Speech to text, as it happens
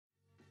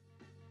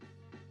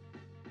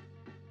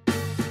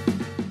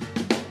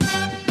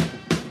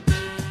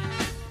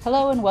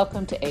Hello and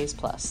welcome to A's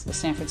Plus, the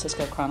San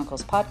Francisco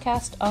Chronicles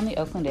podcast on the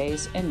Oakland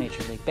A's and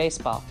Major League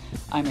Baseball.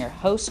 I'm your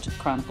host,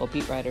 Chronicle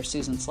beat writer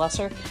Susan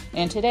Slusser,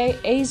 and today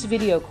A's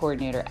video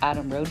coordinator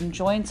Adam Rhoden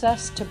joins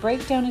us to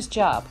break down his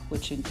job,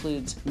 which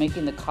includes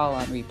making the call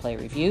on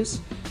replay reviews.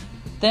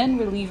 Then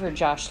reliever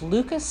Josh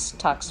Lucas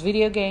talks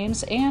video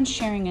games and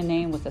sharing a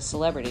name with a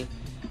celebrity.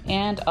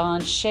 And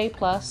on Shea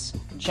Plus,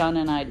 John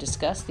and I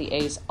discuss the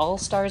A's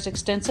All-Stars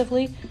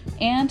extensively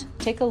and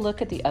take a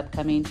look at the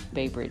upcoming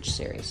Bay Bridge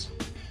series.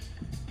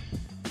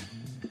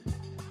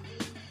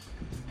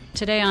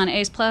 Today on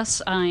A's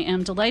Plus, I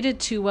am delighted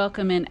to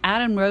welcome in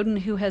Adam Rhoden,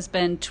 who has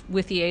been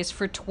with the A's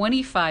for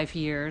 25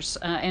 years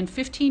and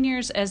 15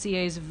 years as the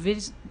A's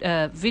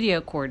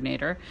video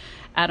coordinator.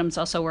 Adam's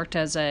also worked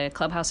as a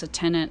clubhouse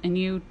attendant, and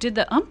you did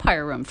the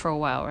umpire room for a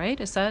while, right?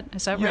 Is that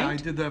right? Yeah, I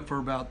did that for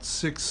about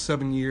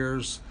 6-7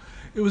 years.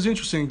 It was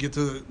interesting to get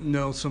to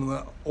know some of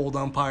the old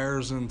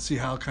umpires and see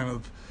how kind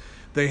of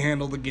they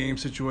handle the game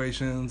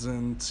situations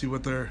and see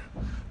what the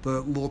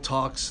little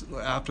talks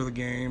after the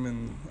game.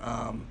 And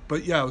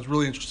but yeah, it was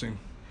really interesting.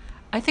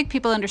 I think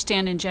people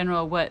understand in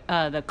general what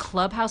the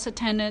clubhouse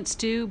attendants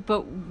do,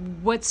 but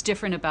what's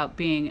different about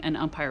being an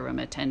umpire room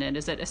attendant?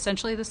 Is it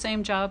essentially the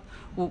same job?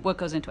 What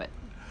goes into it?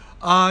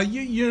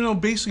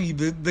 Basically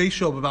they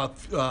show up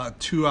about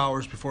 2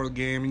 hours before the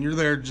game, and you're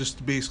there just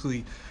to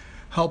basically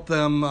help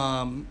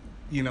them,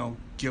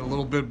 get a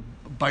little bit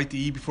of bite to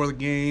eat before the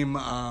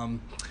game,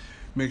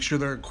 make sure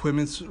their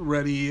equipment's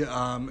ready,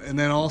 and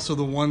then also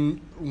the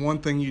one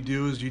thing you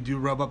do is you do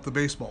rub up the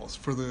baseballs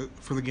for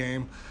the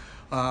game.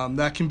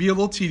 That can be a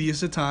little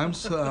tedious at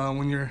times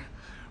when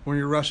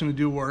you're rushing to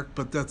do work,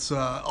 but that's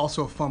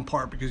also a fun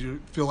part because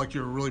you feel like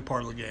you're really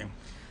part of the game.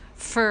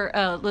 For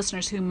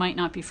listeners who might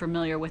not be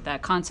familiar with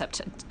that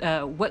concept,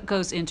 what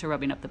goes into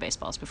rubbing up the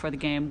baseballs before the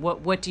game?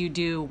 What do you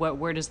do?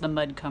 Where does the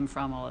mud come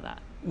from? All of that.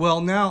 Well,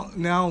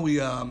 now we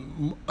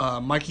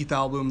Mikey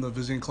Thalboom, the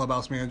visiting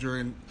clubhouse manager,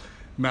 and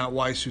Matt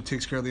Weiss, who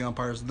takes care of the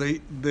umpires,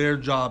 their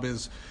job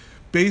is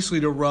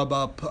basically to rub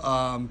up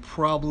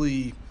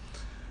probably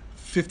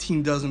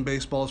 15 dozen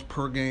baseballs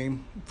per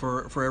game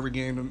for every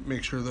game to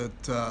make sure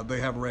that they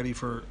have ready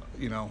for,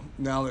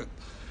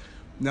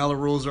 now the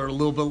rules are a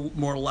little bit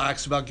more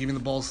lax about giving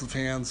the balls to the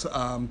fans,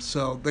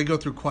 so they go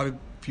through quite a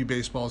few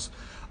baseballs.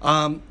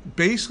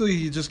 Basically,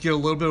 you just get a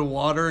little bit of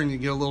water and you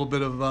get a little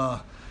bit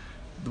of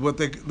what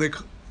they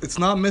it's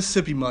not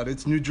Mississippi mud,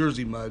 it's New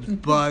Jersey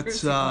mud,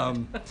 but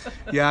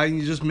yeah,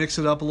 you just mix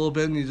it up a little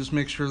bit and you just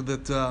make sure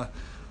that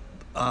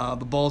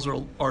the balls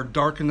are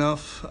dark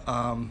enough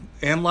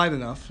and light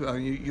enough.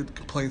 You get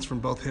complaints from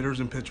both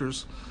hitters and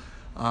pitchers,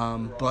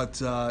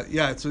 but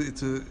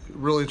it's a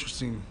really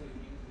interesting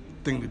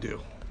thing to do.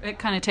 It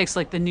kind of takes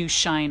like the new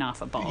shine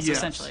off of balls,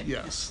 essentially.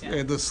 Yes, yeah.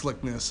 And the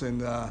slickness,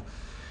 and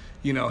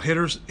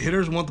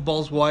hitters want the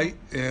balls white,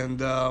 and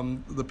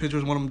the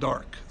pitchers want them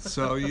dark.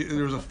 So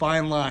there's a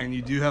fine line.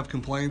 You do have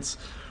complaints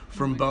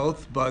from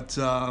both, but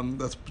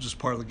that's just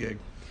part of the gig.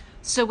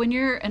 So when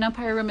you're an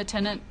umpire room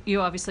attendant,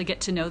 you obviously get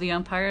to know the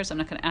umpires. I'm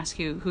not going to ask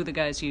you who the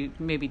guys you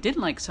maybe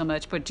didn't like so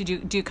much, but do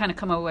you kind of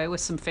come away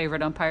with some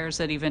favorite umpires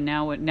that even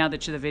now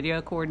that you're the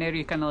video coordinator,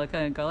 you kind of look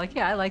at and go like,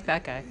 yeah, I like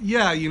that guy?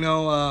 Yeah,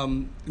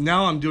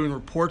 now I'm doing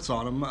reports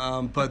on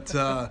them, but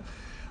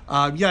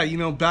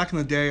back in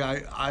the day,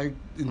 I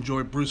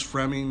enjoyed Bruce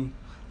Fleming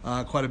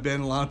quite a bit,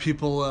 and a lot of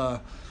people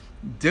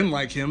didn't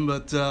like him,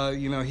 but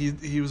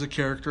he was a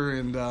character,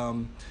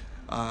 and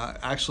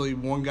actually,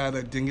 one guy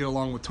that didn't get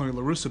along with Tony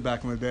La Russa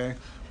back in the day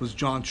was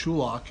John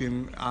Chulak,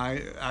 and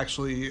I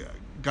actually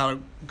got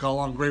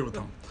along great with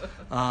him.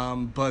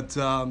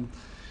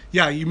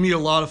 You meet a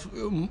lot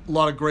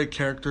of great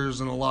characters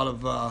and a lot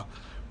of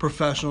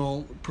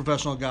professional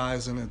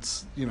guys, and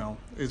it's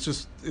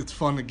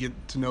fun to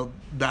get to know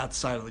that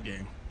side of the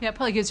game. Yeah, it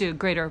probably gives you a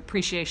greater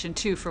appreciation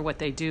too for what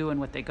they do and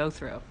what they go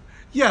through.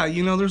 Yeah,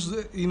 there's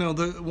the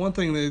one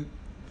thing that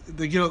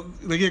they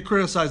get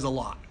criticized a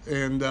lot,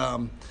 and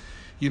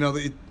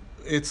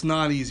it's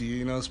not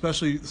easy,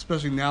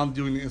 especially now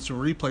doing the instant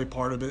replay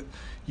part of it.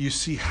 You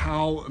see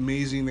how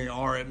amazing they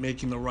are at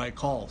making the right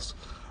calls.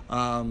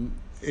 And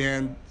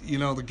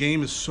the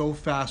game is so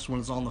fast when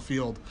it's on the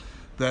field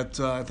that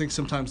I think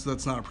sometimes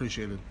that's not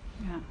appreciated.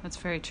 Yeah, that's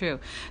very true.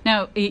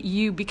 Now,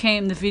 you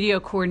became the video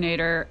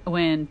coordinator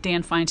when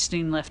Dan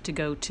Feinstein left to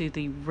go to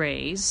the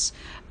Rays.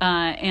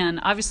 And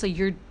obviously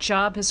your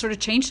job has sort of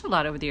changed a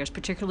lot over the years,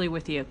 particularly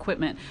with the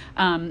equipment.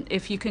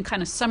 If you can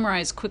kind of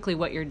summarize quickly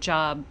what your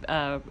job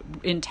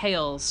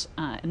entails,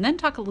 and then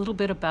talk a little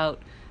bit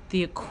about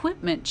the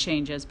equipment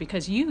changes,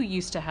 because you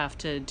used to have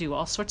to do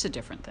all sorts of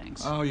different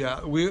things. Oh,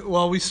 yeah.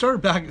 We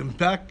started back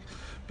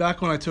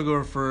when I took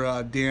over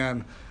for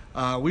Dan.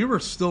 We were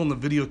still in the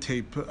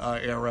videotape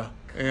era,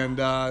 and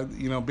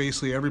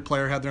basically every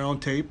player had their own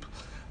tape.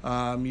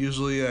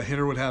 Usually a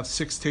hitter would have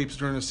 6 tapes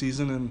during the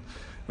season, and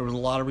there was a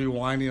lot of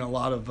rewinding, a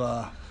lot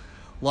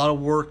of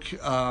work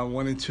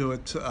went into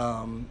it.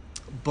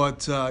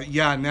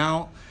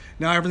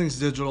 Now everything's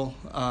digital.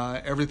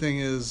 Everything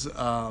is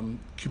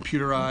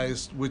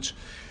computerized, which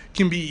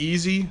can be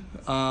easy,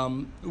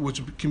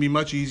 which can be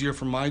much easier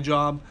for my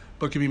job,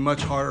 but can be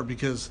much harder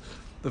because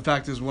the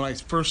fact is when I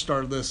first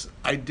started this,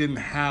 I didn't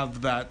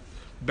have that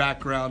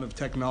background of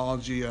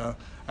technology. I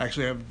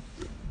actually have a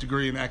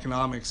degree in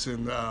economics,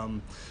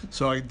 and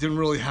so I didn't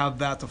really have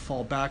that to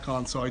fall back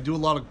on. So I do a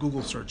lot of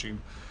Google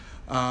searching.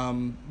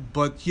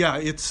 But yeah,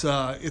 it's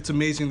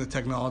amazing the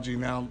technology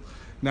now.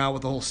 Now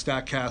with the whole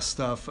StatCast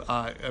stuff,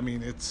 I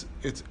mean it's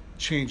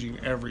changing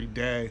every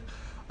day.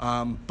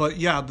 But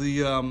yeah,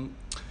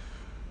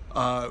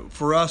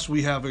 for us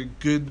we have a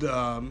good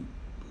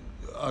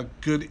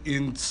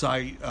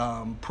insight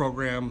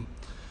program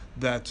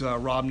that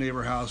Rob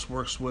Neighborhouse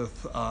works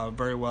with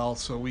very well.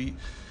 So we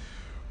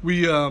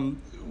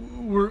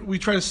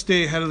try to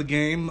stay ahead of the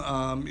game.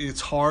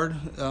 It's hard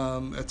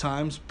at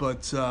times,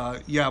 but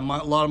yeah, a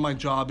lot of my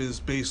job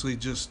is basically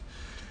just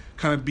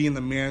kind of being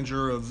the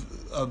manager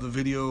of the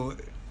video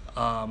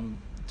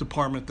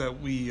department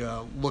that we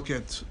look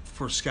at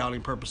for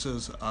scouting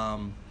purposes.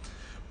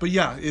 But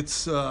yeah,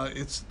 it's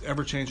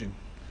ever changing.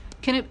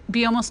 Can it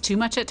be almost too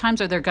much at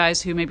times? Are there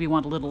guys who maybe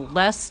want a little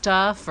less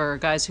stuff, or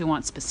guys who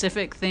want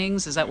specific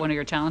things? Is that one of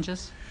your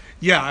challenges?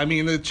 Yeah, I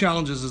mean the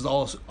challenges is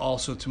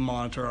also to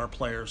monitor our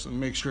players and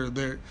make sure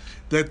they're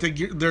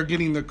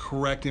getting the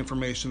correct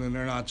information and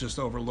they're not just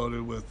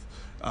overloaded with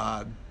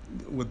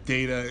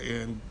data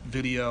and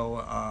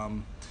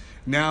video.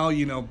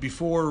 Now,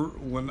 before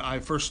when I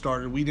first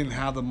started, we didn't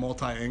have the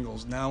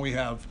multi-angles. Now we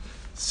have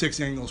 6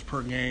 angles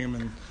per game,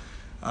 and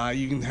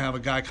you can have a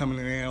guy coming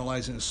in and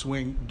analyzing a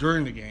swing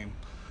during the game.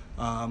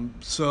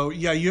 So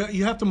yeah,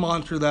 you have to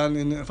monitor that,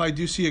 and if I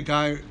do see a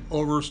guy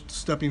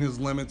overstepping his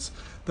limits,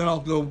 then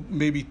I'll go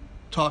maybe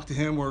talk to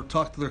him or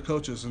talk to their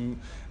coaches and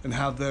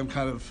have them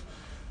kind of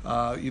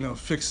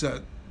fix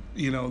that,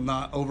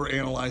 not over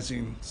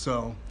analyzing.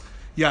 So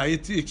yeah,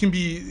 it can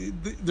be,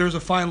 there's a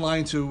fine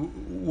line to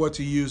what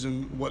to use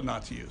and what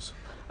not to use.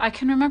 I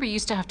can remember you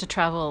used to have to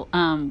travel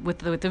with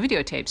the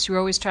videotapes. You were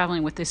always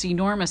traveling with this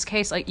enormous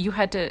case. Like you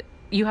had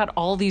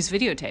all these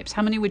videotapes.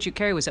 How many would you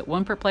carry? Was it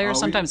one per player?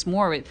 Sometimes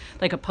more, with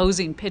like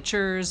opposing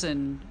pitchers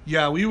and.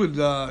 Yeah, we would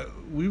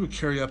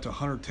carry up to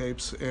 100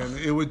 tapes, and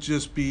it would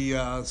just be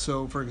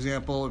so. For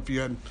example, if you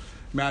had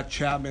Matt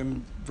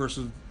Chapman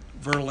versus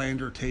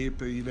Verlander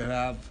tape, you'd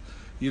have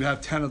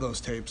 10 of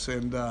those tapes,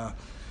 and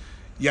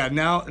yeah,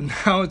 now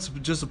it's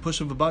just a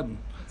push of a button.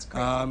 That's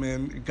crazy.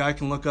 And a guy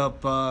can look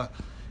up every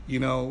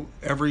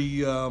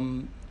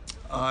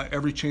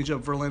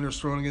changeup Verlander's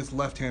throwing against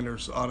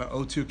left-handers on an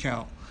 0-2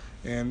 count.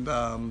 And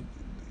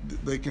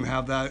they can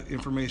have that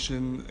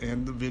information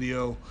and the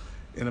video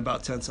in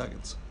about 10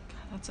 seconds.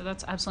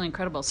 That's absolutely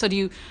incredible. So do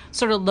you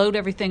sort of load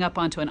everything up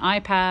onto an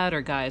iPad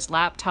or guys'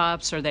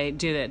 laptops, or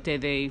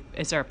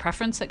is there a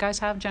preference that guys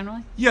have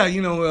generally? Yeah,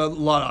 a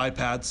lot of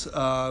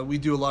iPads. We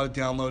do a lot of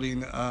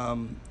downloading.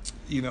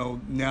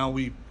 Now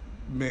we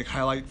make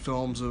highlight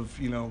films of,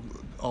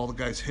 all the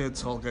guys'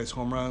 hits, all the guys'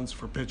 home runs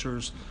for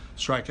pitchers,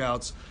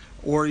 strikeouts,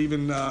 or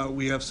even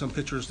we have some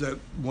pitchers that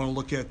want to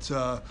look at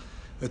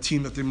a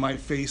team that they might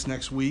face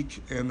next week,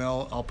 and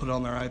I'll put it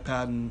on their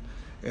iPad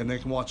and they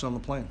can watch it on the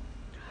plane.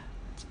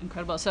 It's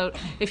incredible. So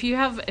if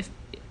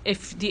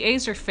the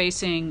A's are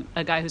facing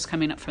a guy who's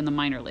coming up from the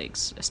minor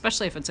leagues,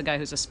 especially if it's a guy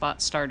who's a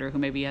spot starter who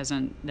maybe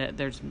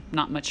there's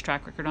not much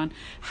track record on,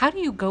 how do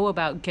you go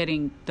about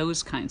getting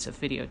those kinds of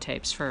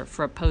videotapes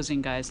for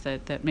opposing guys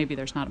that maybe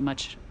there's not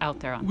much out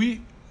there on?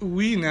 We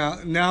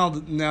now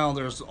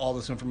there's all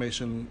this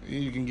information.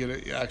 You can get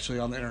it actually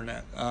on the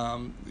internet.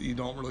 You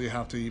don't really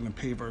have to even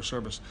pay for a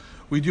service.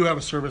 We do have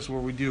a service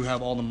where we do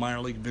have all the minor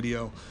league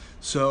video.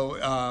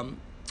 So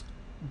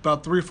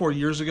about 3 or 4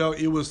 years ago,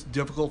 it was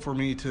difficult for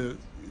me to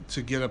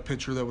get a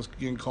pitcher that was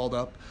getting called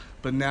up.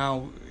 But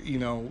now,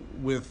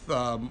 with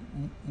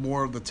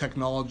more of the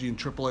technology in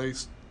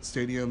AAA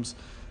stadiums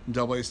and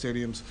AA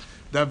stadiums,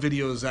 that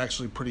video is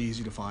actually pretty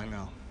easy to find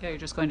now. Yeah, you're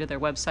just going to their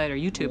website or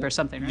YouTube or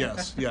something, right?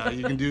 Yes, yeah,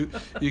 you can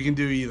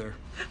do either.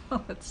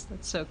 Oh, that's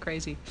so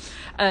crazy.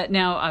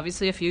 Now,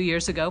 obviously, a few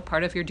years ago,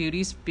 part of your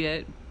duties,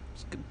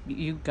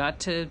 you got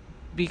to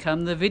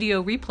become the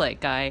video replay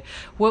guy.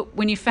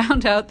 When you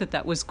found out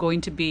that was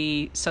going to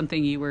be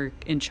something you were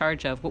in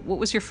charge of, what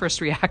was your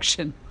first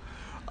reaction?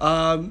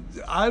 I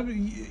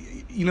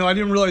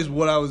didn't realize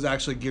what I was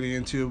actually getting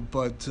into,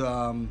 but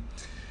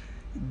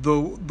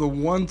the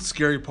one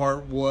scary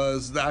part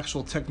was the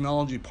actual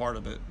technology part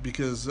of it,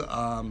 because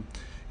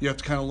you have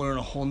to kind of learn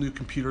a whole new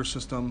computer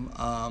system,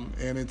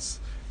 and it's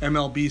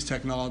MLB's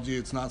technology.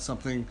 It's not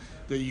something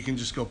that you can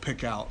just go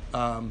pick out.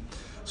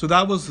 So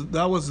that was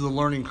the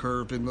learning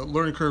curve, and the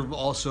learning curve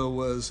also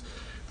was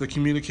the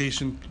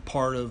communication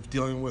part of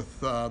dealing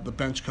with the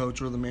bench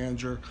coach or the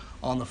manager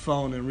on the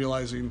phone and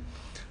realizing,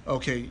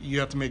 okay, you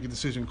have to make a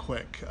decision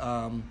quick.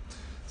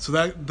 So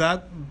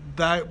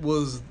that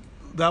was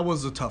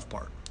the tough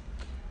part.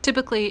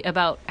 Typically,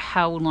 about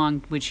how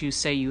long would you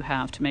say you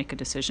have to make a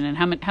decision, and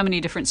how many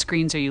different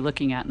screens are you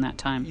looking at in that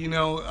time?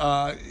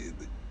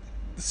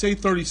 Say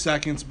 30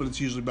 seconds, but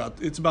it's usually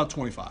about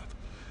 25,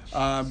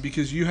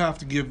 because you have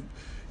to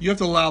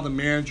allow the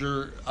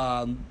manager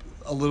a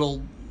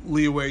little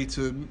leeway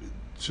to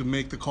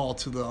make the call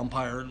to the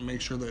umpire and make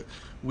sure that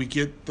we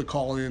get the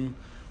call in,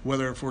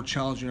 whether if we're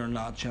challenging or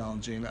not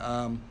challenging.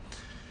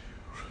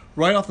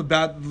 Right off the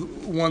bat,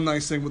 one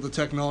nice thing with the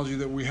technology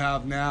that we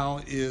have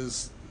now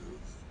is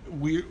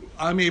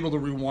I'm able to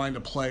rewind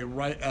a play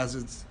right as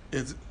it's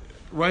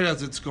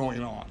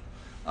going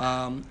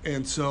on,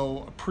 and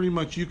so pretty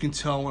much you can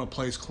tell when a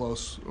play's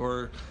close.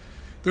 Or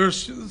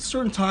there's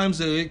certain times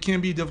that it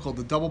can be difficult.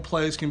 The double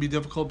plays can be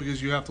difficult because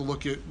you have to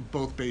look at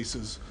both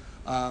bases.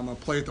 A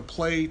play at the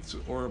plate,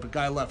 or if a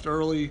guy left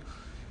early,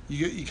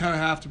 you kind of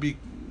have to be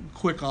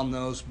quick on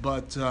those,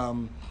 but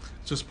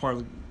it's just part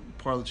of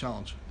the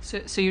challenge.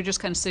 So you're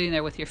just kind of sitting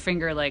there with your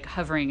finger like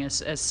hovering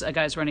as a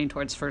guy's running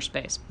towards first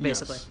base,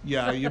 basically.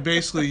 Yes.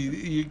 Yeah,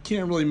 you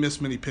can't really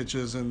miss many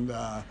pitches, and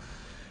the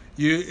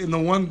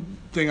one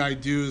thing I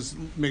do is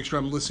make sure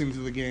I'm listening to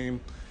the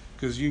game,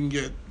 because you can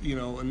get,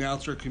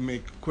 announcer can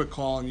make a quick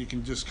call and you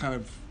can just kind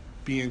of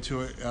be into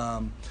it.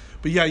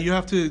 But yeah, you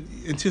have to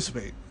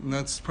anticipate, and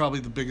that's probably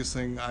the biggest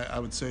thing I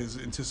would say is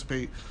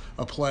anticipate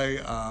a play.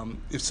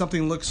 If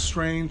something looks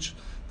strange,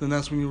 then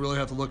that's when you really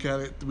have to look at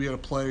it. We had a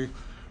play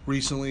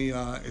recently,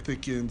 I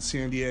think in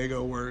San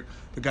Diego, where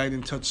the guy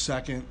didn't touch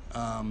second,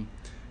 and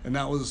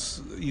that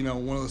was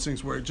one of those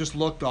things where it just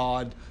looked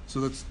odd.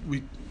 So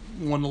we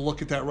wanted to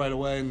look at that right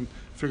away and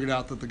figured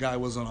out that the guy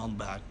wasn't on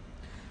the bag.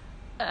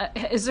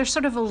 Is there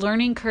sort of a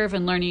learning curve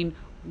in learning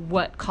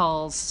what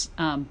calls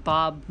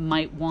Bob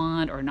might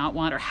want or not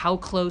want, or how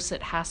close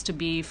it has to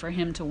be for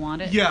him to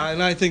want it? Yeah,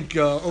 and I think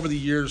over the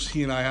years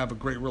he and I have a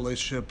great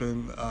relationship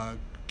and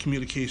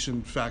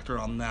communication factor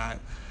on that.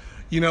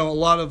 A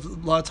lot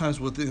of times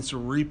with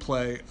instant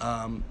replay,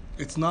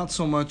 it's not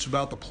so much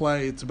about the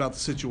play; it's about the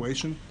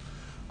situation.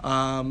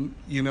 When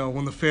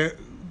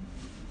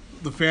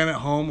the fan at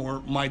home,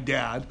 or my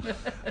dad,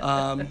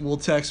 will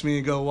text me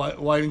and go,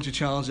 why didn't you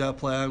challenge that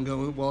play? I'm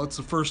going, well, it's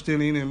the first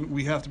inning, and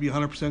we have to be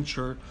 100%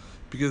 sure,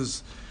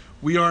 because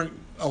we aren't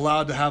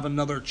allowed to have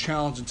another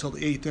challenge until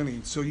the 8th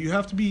inning. So you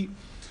have to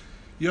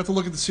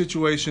look at the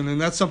situation,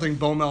 and that's something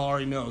Bomel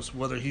already knows,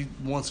 whether he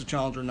wants to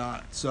challenge or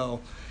not.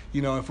 So,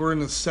 if we're in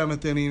the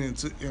 7th inning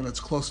and it's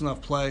close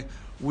enough play,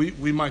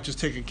 we might just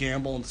take a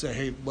gamble and say,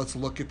 hey, let's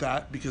look at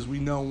that, because we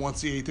know once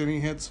the 8th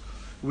inning hits,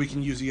 we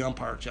can use the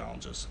umpire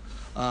challenges.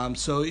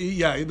 So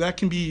yeah, that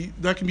can be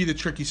the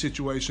tricky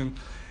situation,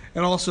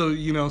 and also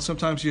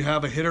sometimes you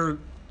have a hitter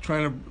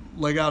trying to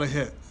leg out a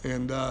hit,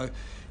 and I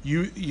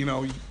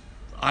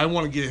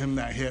want to get him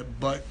that hit,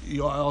 but I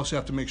also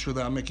have to make sure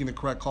that I'm making the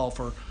correct call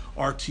for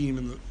our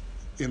team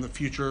in the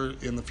future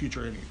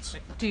innings.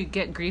 Do you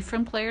get grief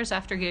from players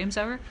after games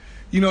ever?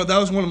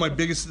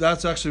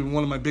 That's actually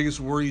one of my biggest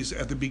worries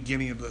at the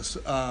beginning of this,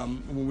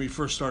 when we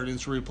first started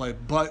instant replay.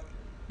 But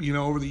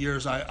over the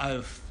years,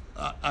 I've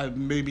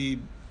maybe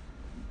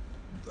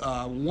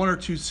one or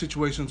two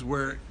situations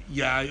where,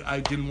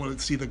 I didn't want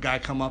to see the guy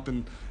come up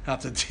and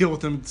have to deal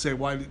with him and say,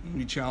 why didn't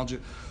we challenge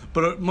it?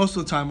 But most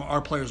of the time, our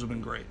players have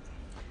been great.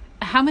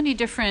 How many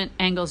different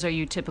angles are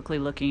you typically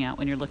looking at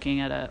when you're looking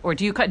at or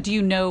do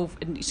you know,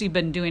 so you've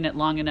been doing it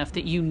long enough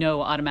that you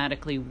know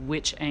automatically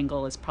which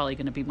angle is probably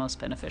going to be most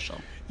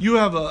beneficial? You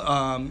have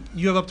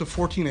up to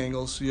 14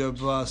 angles. You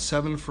have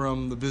 7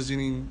 from the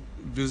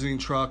visiting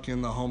truck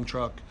and the home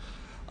truck.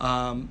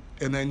 And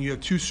then you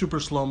have 2 super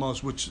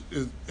slow-mos, which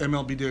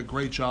MLB did a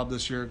great job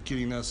this year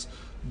getting us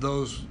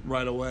those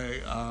right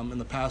away. In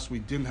the past, we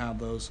didn't have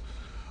those.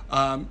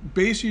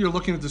 Basically, you're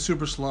looking at the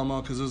super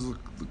slow-mo because this is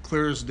the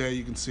clearest day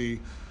you can see.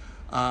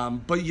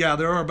 But yeah,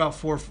 there are about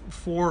four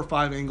or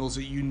five angles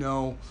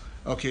that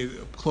okay,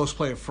 close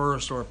play at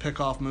first or a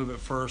pickoff move at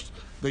first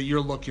that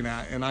you're looking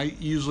at. And I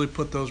usually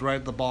put those right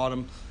at the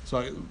bottom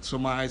so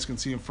my eyes can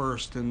see them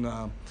first. And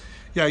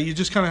you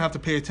just kind of have to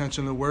pay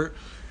attention to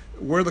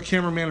where the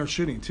cameraman are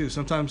shooting too.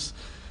 Sometimes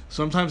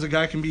a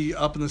guy can be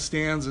up in the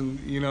stands, and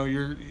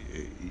you're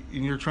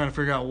trying to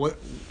figure out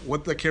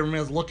what the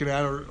cameraman's looking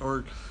at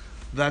or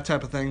that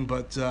type of thing.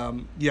 But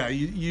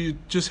you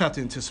just have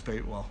to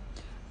anticipate well.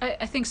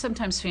 I think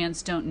sometimes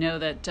fans don't know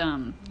that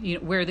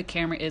where the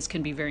camera is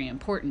can be very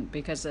important,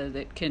 because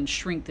it can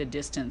shrink the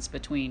distance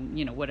between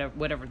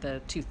whatever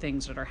the two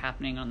things that are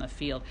happening on the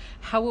field.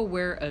 How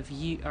aware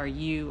are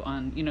you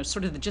on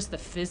sort of just the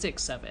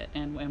physics of it,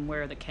 and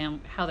where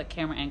how the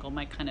camera angle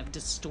might kind of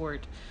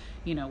distort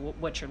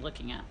what you're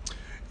looking at?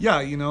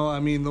 Yeah,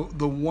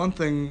 the one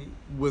thing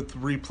with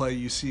replay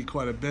you see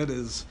quite a bit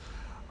is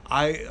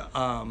I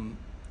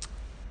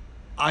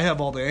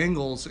have all the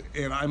angles,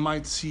 and I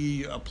might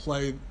see a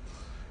play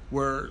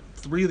where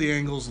 3 of the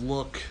angles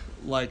look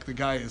like the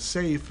guy is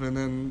safe, and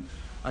then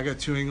I got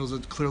 2 angles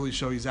that clearly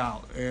show he's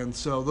out. And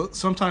so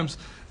sometimes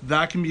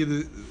that can be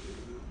the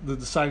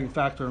deciding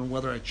factor on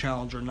whether I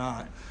challenge or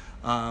not,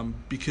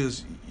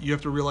 because you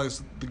have to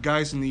realize the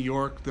guys in New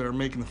York that are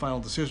making the final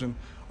decision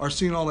are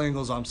seeing all the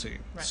angles I'm seeing.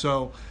 Right.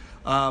 So,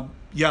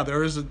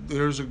 there is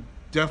a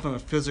definite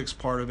physics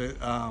part of it.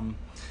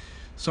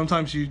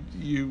 Sometimes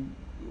you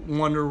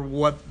wonder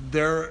what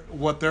their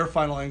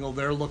final angle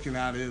they're looking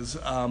at is,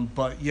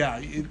 but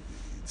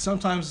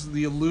sometimes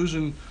the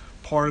illusion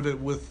part of it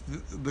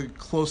with the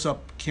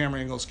close-up camera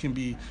angles can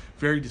be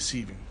very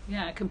deceiving.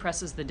 Yeah, it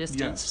compresses the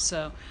distance. Yes.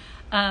 So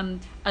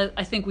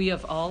I think we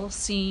have all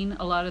seen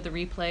a lot of the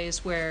replays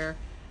where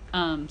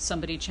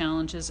somebody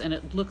challenges and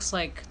it looks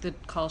like the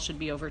call should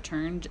be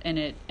overturned and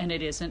it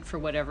isn't for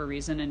whatever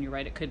reason, and you're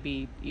right, it could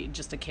be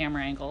just a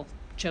camera angle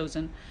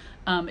chosen.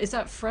 Is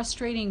that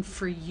frustrating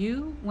for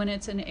you when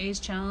it's an A's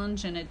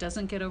challenge and it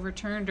doesn't get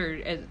overturned, or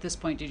at this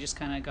point do you just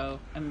kind of go?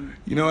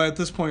 At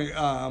this point,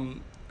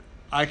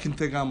 I can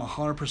think I'm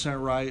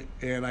 100% right,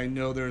 and I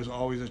know there's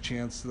always a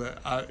chance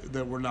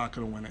that we're not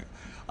going to win it.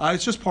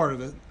 It's just part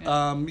of it.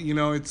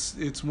 Yeah.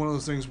 It's one of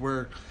those things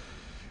where,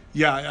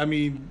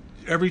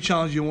 every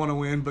challenge you want to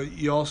win, but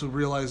you also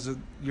realize that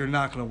you're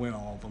not going to win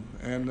all of them.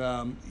 And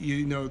the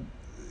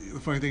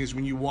funny thing is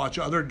when you watch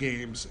other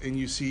games and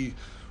you see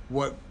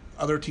what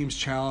other teams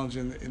challenge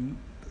and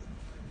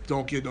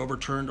don't get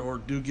overturned or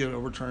do get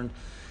overturned,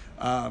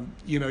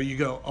 you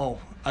go, oh,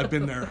 I've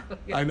been there.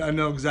 Yeah. I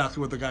know exactly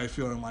what the guy's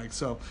feeling like.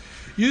 So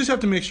you just have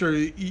to make sure,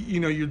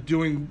 you're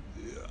doing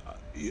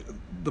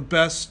the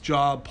best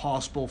job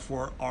possible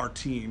for our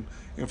team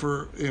and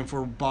for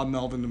Bob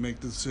Melvin to make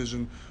the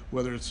decision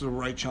whether it's the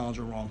right challenge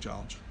or wrong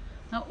challenge.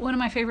 Now, one of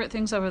my favorite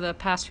things over the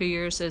past few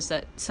years is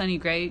that Sonny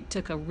Gray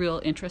took a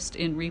real interest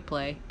in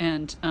replay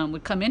and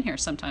would come in here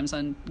sometimes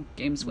on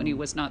games when he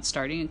was not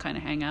starting and kind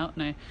of hang out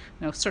and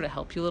sort of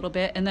help you a little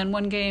bit. And then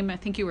one game, I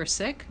think you were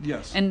sick.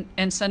 Yes.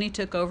 And Sonny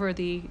took over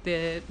the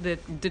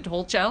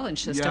whole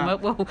challenge system. Yeah.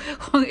 Well,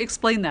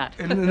 explain that.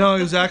 And, no,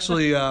 it was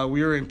actually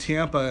we were in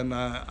Tampa and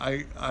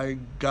I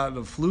got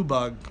a flu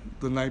bug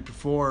the night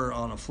before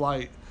on a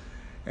flight,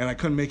 and I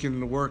couldn't make it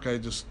into work. I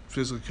just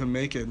physically couldn't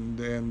make it,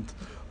 and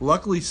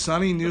luckily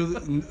Sonny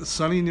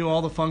knew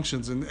all the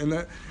functions, and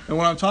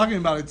what I'm talking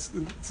about,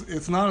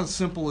 it's not as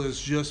simple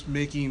as just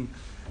making,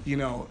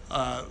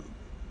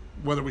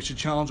 whether we should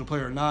challenge a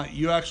player or not.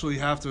 You actually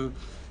have to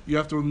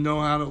know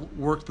how to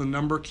work the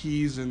number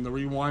keys and the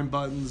rewind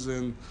buttons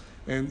and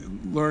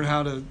learn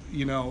how to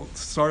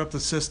start up the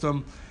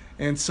system.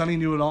 And Sonny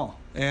knew it all,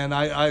 and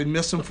I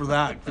miss him for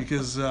that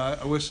because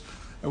I wish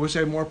I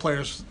had more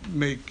players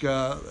make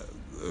a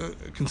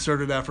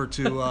concerted effort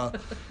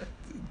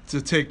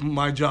to take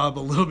my job a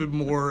little bit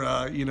more,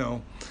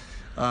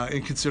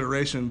 in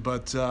consideration.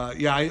 But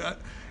I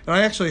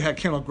actually had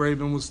Kendall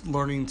Graven was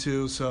learning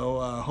too, so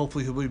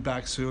hopefully he'll be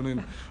back soon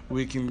and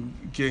we can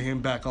get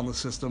him back on the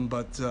system.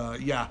 But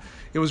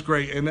it was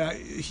great, and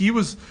he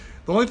was.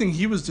 The only thing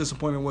he was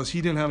disappointed was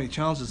he didn't have any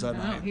challenges that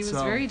night. He was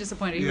very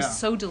disappointed. He was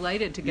so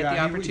delighted to get the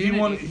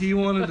opportunity. He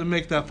wanted to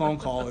make that phone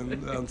call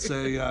and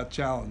say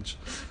challenge.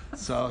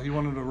 So he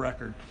wanted a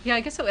record. Yeah,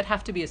 I guess it would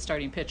have to be a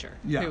starting pitcher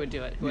who would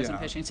do it. Who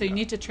wasn't pitching. So you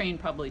need to train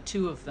probably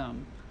two of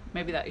them.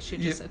 Maybe that you should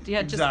just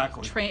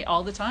exactly. Just train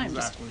all the time.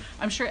 Exactly.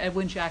 I'm sure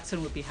Edwin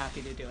Jackson would be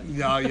happy to do it.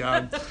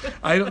 Yeah.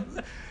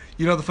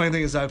 The funny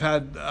thing is I've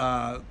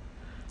had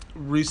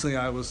recently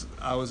I was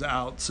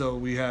out, so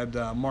we had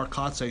Mark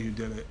Kotze who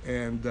did it,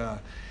 and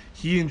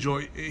he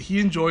enjoyed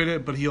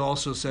it, but he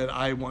also said,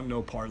 I want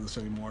no part of this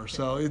anymore.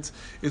 So it's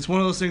one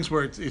of those things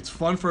where it's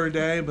fun for a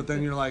day, but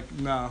then you're like,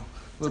 no,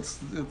 let's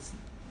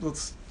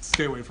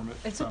stay away from it.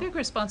 It's a big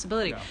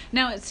responsibility. Yeah.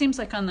 Now, it seems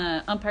like on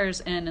the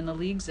umpire's end and the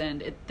league's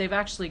end, they've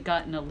actually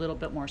gotten a little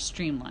bit more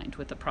streamlined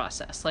with the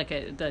process. Like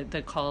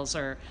the calls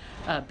are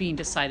being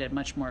decided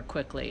much more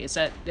quickly. Is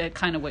that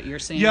kind of what you're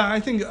seeing? Yeah, I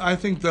think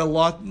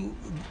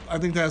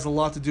that has a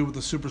lot to do with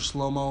the super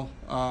slow-mo.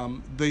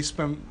 They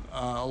spent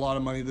a lot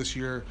of money this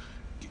year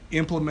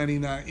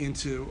implementing that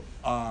into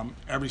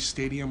every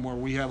stadium where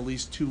we have at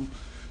least two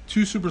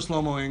super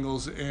slow-mo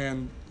angles,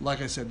 and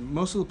like I said,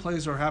 most of the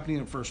plays are happening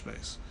at first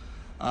base.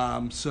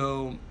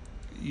 So,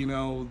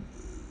 when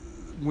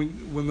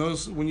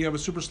you have a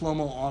super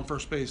slow-mo on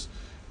first base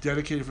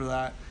dedicated for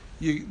that,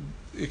 it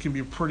can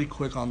be pretty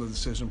quick on the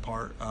decision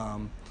part.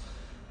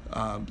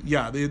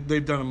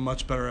 They've done a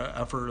much better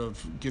effort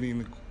of getting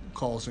the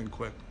calls in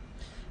quick.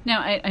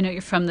 Now, I know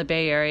you're from the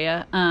Bay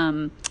Area.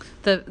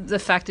 The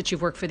fact that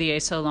you've worked for the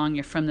A's so long,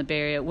 you're from the Bay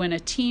Area. When a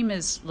team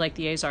is like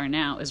the A's are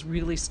now, is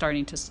really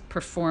starting to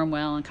perform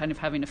well and kind of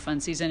having a fun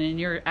season, and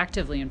you're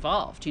actively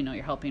involved.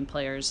 You're helping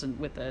players and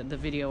with the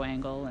video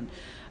angle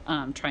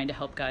and trying to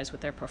help guys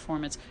with their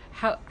performance.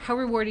 How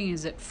rewarding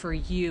is it for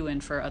you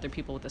and for other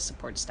people with the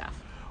support staff?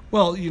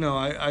 Well,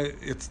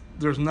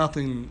 there's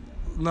nothing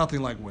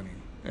like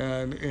winning,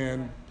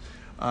 and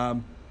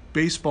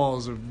baseball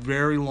is a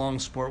very long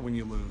sport when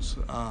you lose.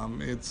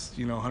 It's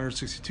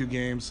 162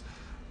 games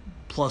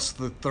plus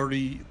the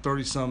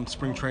 30-some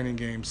spring training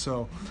games.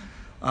 So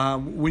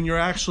when you're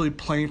actually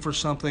playing for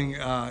something,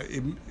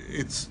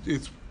 it's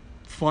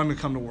fun to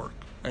come to work.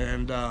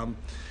 And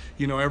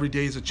every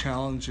day is a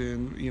challenge.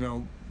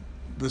 And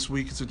this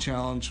week it's a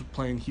challenge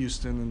playing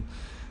Houston,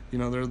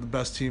 and they're the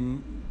best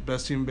team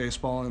in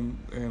baseball,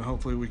 and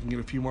hopefully we can get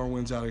a few more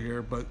wins out of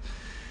here. But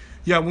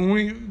yeah, when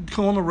we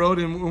go on the road,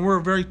 and we're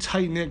a very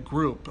tight-knit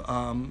group,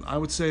 I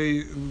would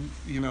say,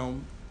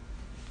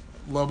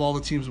 love all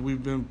the teams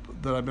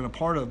that I've been a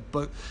part of.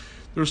 But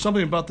there's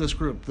something about this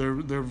group.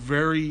 They're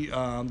very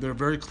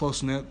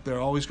close knit.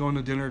 They're always going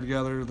to dinner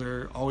together.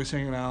 They're always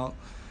hanging out.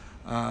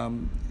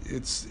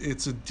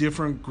 It's a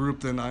different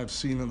group than I've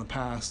seen in the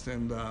past,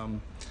 and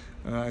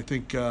I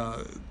think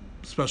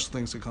special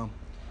things to come.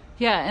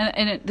 Yeah,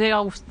 and they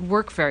all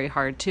work very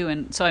hard too,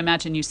 and so I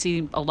imagine you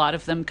see a lot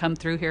of them come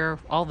through here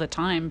all the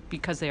time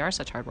because they are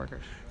such hard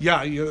workers.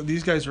 Yeah,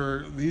 these guys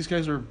are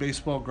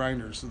baseball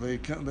grinders. They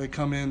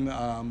come in.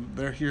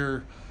 They're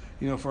here,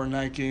 for a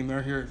night game.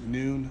 They're here at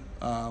noon,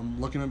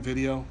 looking at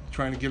video,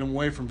 trying to get them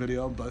away from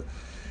video. But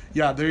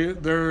yeah,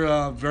 they're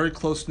a very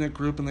close knit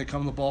group, and they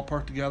come to the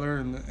ballpark together,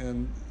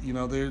 and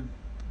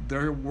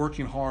they're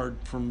working hard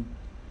from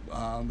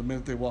the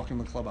minute they walk in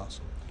the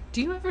clubhouse.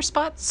 Do you ever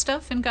spot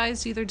stuff in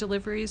guys, either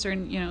deliveries or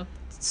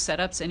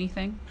setups,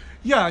 anything?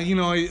 Yeah,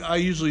 I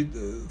usually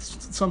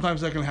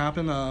sometimes that can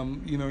happen.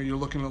 You're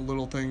looking at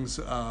little things,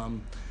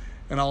 and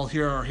I'll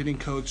hear our hitting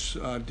coach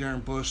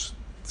Darren Bush.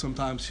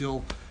 Sometimes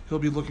he'll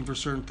be looking for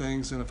certain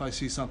things, and if I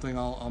see something,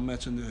 I'll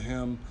mention to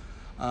him.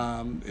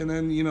 And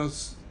then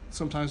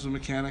sometimes with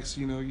mechanics,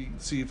 you can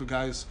see if a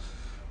guy's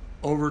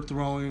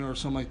overthrowing or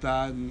something like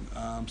that,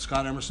 and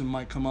Scott Emerson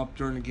might come up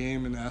during the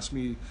game and ask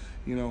me,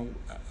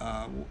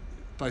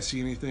 if I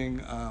see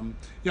anything.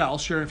 I'll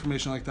share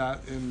information like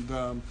that,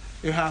 and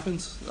it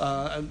happens.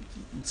 I'd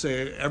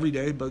say every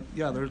day, but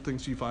yeah, there are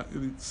things you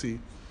see.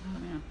 Oh,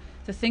 yeah.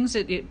 The things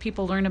that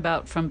people learn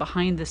about from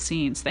behind the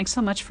scenes. Thanks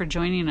so much for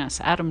joining us,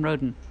 Adam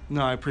Rhoden.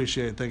 No, I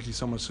appreciate it. Thank you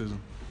so much, Susan.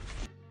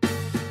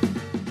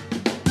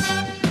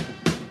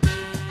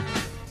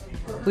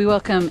 We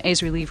welcome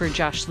A's reliever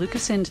Josh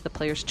Lucas into the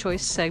Player's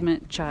Choice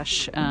segment.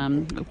 Josh,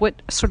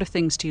 what sort of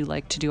things do you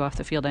like to do off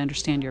the field? I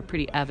understand you're a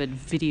pretty avid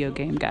video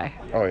game guy.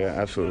 Oh, yeah,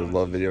 absolutely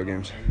love video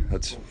games.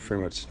 That's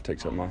pretty much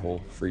takes up my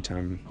whole free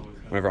time,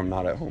 whenever I'm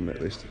not at home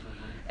at least.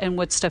 And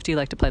what stuff do you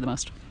like to play the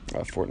most?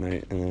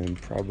 Fortnite, and then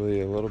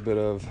probably a little bit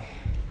of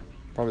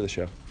the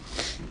show.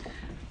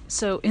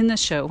 So in the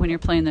show, when you're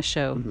playing the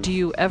show, do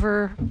you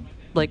ever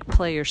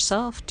play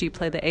yourself? Do you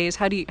play the A's?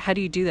 How do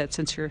you do that,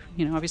 since you're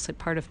obviously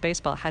part of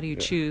baseball? How do you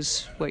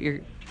choose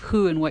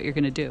who and what you're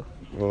going to do?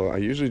 Well, I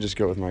usually just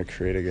go with my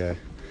creative guy.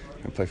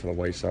 I play for the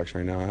White Sox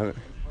right now. I haven't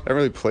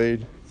really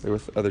played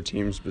with other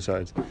teams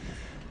besides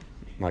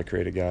my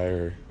creative guy,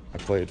 or I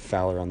played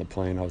Fowler on the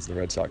plane. I was the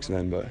Red Sox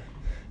then, but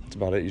that's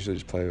about it. Usually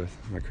just play with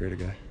my creative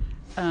guy.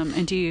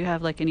 And do you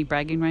have any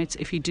bragging rights?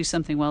 If you do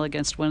something well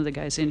against one of the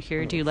guys in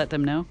here, do you let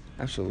them know?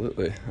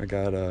 Absolutely. I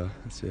got I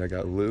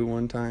got Lou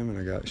one time and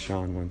I got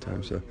Sean one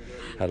time, so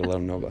I had to let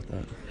them know about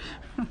that.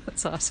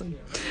 That's awesome.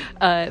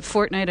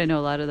 Fortnite, I know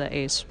a lot of the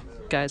A's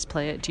guys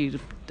play it. Do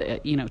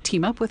you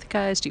team up with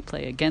guys? Do you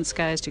play against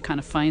guys? Do you kind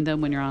of find them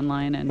when you're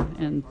online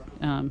and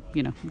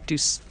do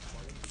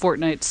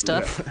Fortnite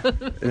stuff?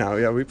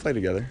 Yeah, we play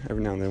together.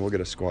 Every now and then we'll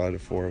get a squad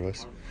of 4 of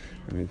us.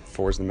 I mean,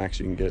 4 is the max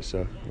you can get,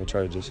 so we'll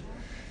try to just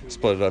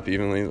split it up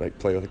evenly,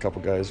 play with a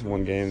couple guys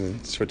one game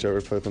and switch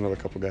over, play with another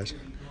couple guys.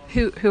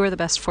 Who are the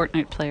best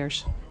Fortnite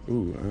players?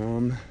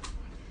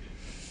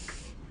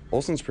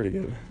 Olsen's pretty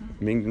good.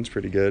 Mingden's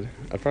pretty good.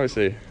 I'd probably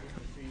say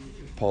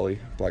Paulie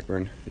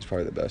Blackburn. He's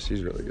probably the best.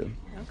 He's really good.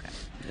 Okay.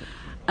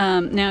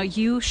 Now,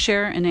 you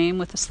share a name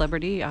with a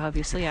celebrity,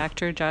 obviously,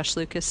 actor Josh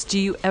Lucas. Do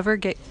you ever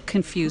get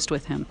confused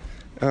with him?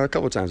 A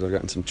couple of times I've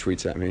gotten some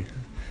tweets at me.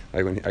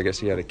 When I guess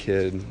he had a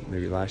kid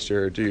maybe last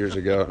year or 2 years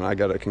ago, and I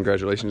got a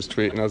congratulations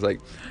tweet, and I was like,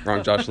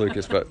 wrong Josh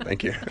Lucas, but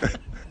thank you.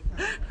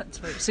 That's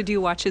funny. So do you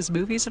watch his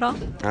movies at all?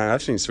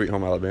 I've seen Sweet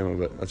Home Alabama,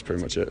 but that's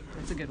pretty much it.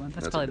 That's a good one.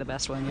 That's probably the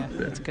best one, yeah.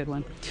 That's a good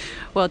one.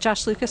 Well,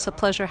 Josh Lucas, a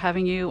pleasure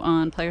having you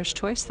on Player's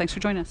Choice. Thanks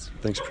for joining us.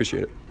 Thanks,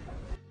 appreciate it.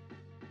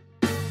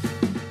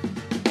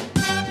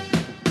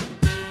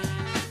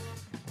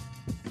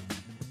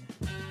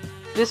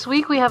 This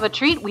week we have a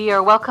treat. We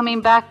are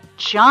welcoming back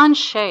John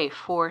Shea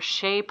for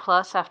Shea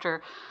Plus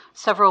after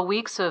several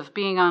weeks of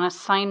being on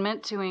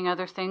assignment, doing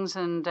other things,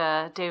 and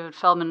David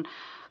Feldman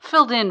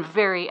filled in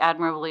very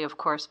admirably, of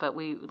course, but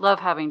we love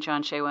having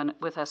John Shea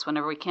with us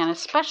whenever we can,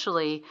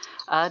 especially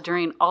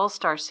during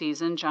All-Star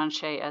season. John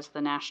Shea, as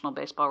the national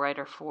baseball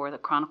writer for the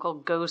Chronicle,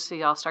 goes to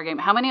the All-Star game.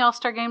 How many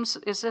All-Star games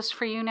is this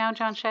for you now,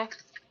 John Shea?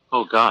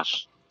 Oh,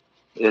 gosh.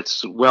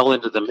 It's well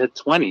into the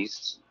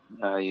mid-20s.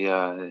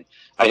 I've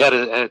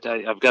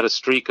got a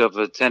streak of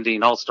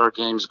attending All-Star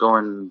games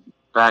going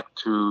back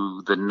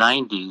to the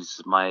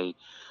 90s. My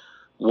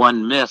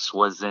one miss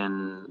was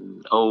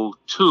in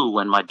 2002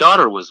 when my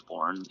daughter was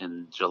born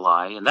in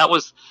July, and that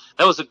was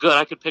a good.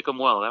 I could pick them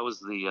well. That was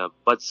the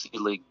Bud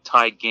Selig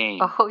tied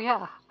game. Oh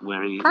yeah,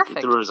 where he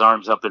threw his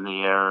arms up in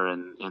the air,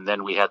 and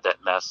then we had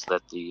that mess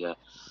that the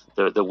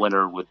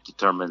winner would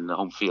determine the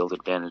home field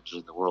advantage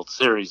in the World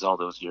Series all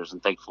those years,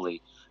 and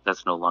thankfully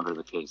that's no longer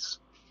the case.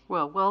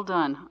 Well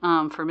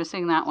done for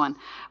missing that one.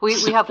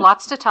 We have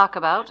lots to talk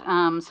about.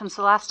 Since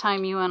the last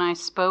time you and I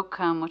spoke,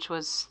 which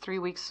was 3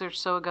 weeks or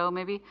so ago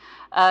maybe,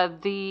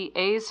 the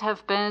A's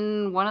have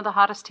been one of the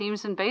hottest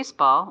teams in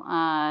baseball.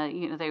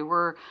 They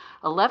were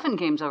 11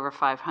 games over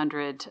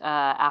 500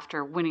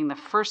 after winning the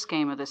first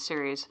game of the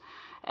series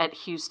at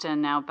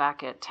Houston, now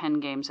back at 10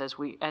 games as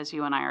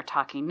you and I are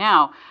talking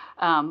now.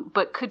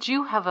 But could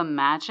you have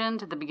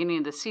imagined at the beginning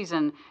of the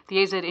season the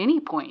A's at any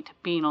point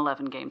being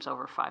 11 games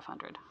over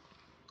 500?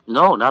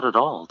 No, not at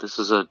all. This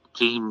is a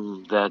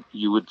team that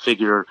you would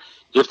figure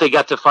if they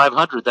got to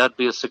 500, that'd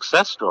be a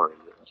success story.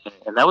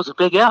 And that was a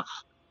big F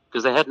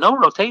because they had no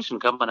rotation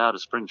coming out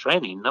of spring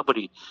training.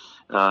 Nobody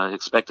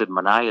expected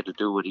Manaea to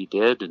do what he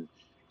did, and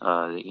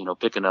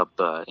picking up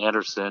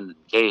Anderson and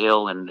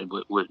Cahill, and it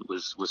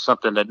was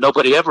something that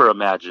nobody ever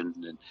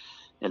imagined.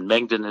 And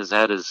Mengden has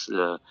had his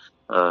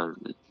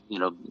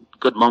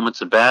good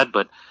moments and bad,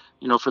 but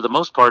for the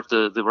most part,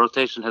 the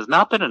rotation has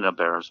not been an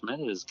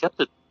embarrassment. It has kept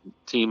the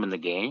team in the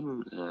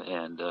game,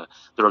 and the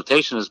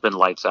rotation has been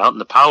lights out, and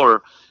the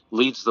power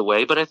leads the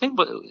way. But I think,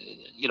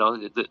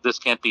 this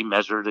can't be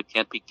measured, it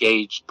can't be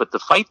gauged. But the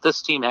fight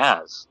this team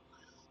has,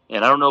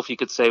 and I don't know if you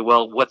could say,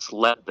 well, what's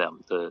led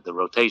them? The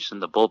rotation,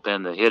 the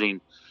bullpen, the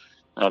hitting.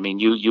 I mean,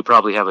 you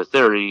probably have a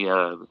theory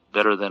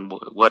better than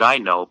what I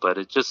know, but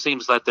it just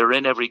seems like they're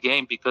in every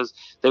game because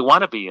they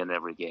want to be in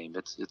every game.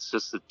 It's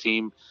just a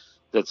team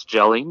that's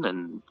gelling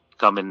and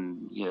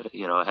coming,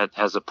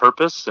 has a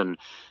purpose, and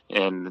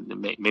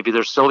maybe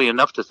they're silly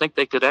enough to think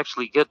they could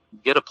actually get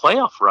a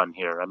playoff run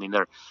here. I mean,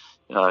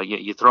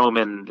 you throw them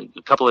in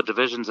a couple of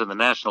divisions in the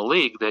National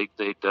League,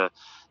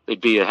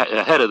 they'd be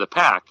ahead of the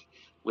pack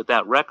with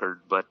that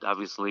record. But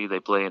obviously, they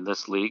play in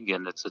this league,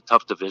 and it's a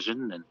tough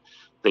division, and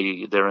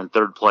they're in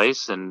third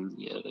place. And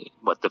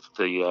what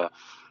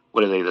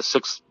are they, the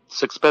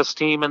sixth best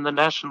team in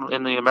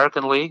the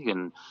American League,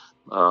 and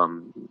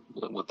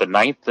with the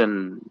ninth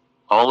in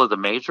all of the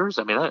majors.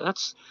 I mean,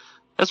 that's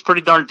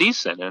pretty darn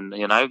decent.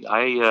 And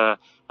I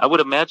would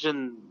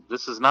imagine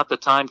this is not the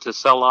time to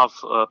sell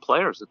off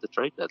players at the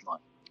trade deadline.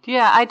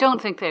 Yeah, I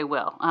don't think they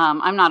will.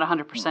 I'm not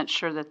 100%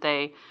 sure that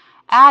they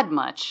add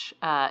much,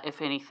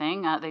 if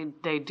anything.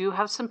 They do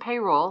have some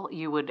payroll.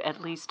 You would at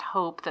least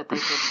hope that they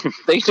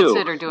could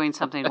consider doing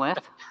something with.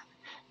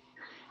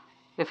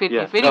 If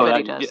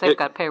anybody does, they've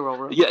got payroll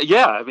room.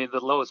 Yeah. I mean, the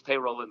lowest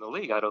payroll in the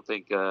league. I don't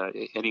think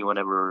anyone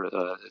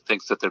ever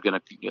thinks that they're going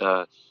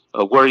to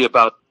worry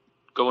about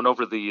going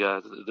over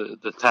the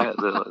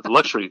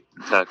luxury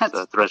tax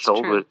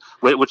threshold,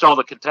 which all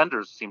the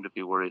contenders seem to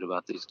be worried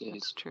about these days.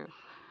 It's true.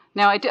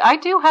 Now, I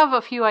do have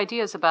a few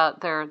ideas about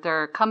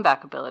their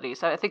comeback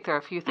abilities. I think there are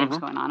a few things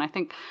going on. I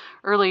think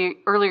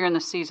earlier in the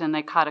season,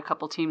 they caught a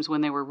couple teams when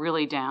they were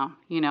really down.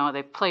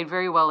 They played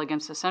very well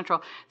against the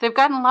Central. They've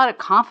gotten a lot of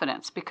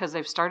confidence because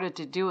they've started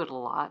to do it a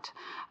lot.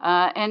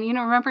 And,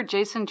 remember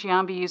Jason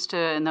Giambi used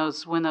to,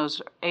 when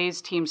those A's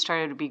teams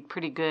started to be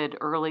pretty good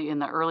in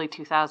the early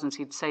 2000s,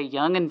 he'd say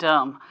young and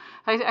dumb.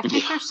 I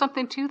think there's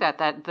something to that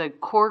the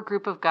core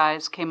group of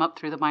guys came up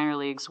through the minor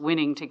leagues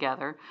winning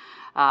together.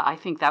 I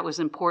think that was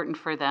important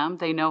for them.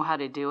 They know how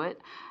to do it.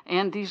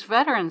 And these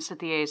veterans that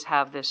the A's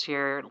have this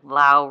year,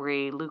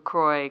 Lowry,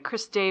 Lucroy,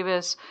 Chris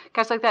Davis,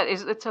 guys like that,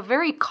 it's a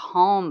very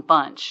calm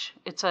bunch.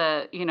 It's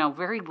a,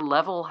 very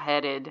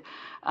level-headed,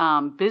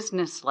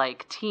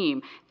 business-like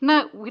team.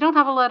 We don't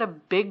have a lot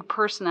of big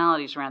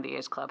personalities around the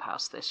A's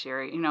clubhouse this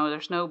year.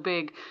 There's no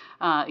big,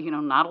 not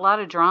a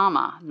lot of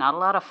drama, not a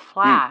lot of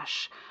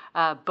flash.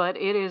 But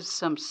it is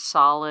some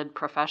solid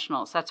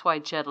professionals. That's why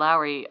Jed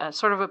Lowry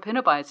sort of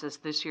epitomizes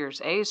this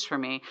year's A's for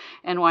me,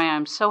 and why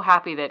I'm so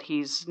happy that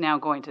he's now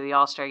going to the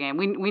All-Star game.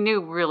 We knew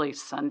really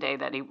Sunday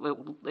that he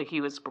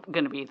was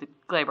going to be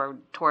Gleyber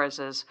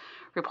Torres's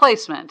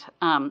replacement.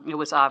 It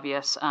was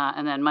obvious.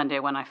 And then Monday,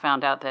 when I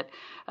found out that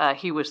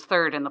he was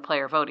third in the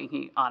player voting,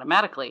 he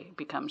automatically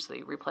becomes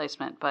the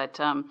replacement. But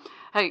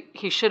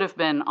he should have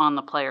been on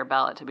the player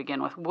ballot to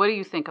begin with. What do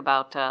you think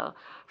about,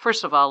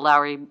 first of all,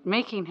 Lowry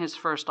making his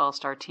first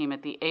All-Star team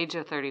at the age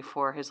of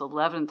 34, his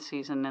 11th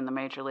season in the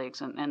major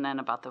leagues, and then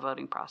about the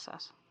voting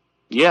process?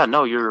 Yeah,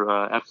 no, you're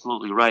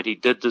absolutely right. He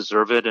did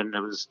deserve it, and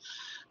it was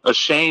a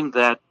shame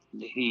that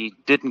he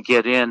didn't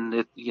get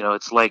in.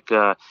 It's like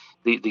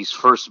these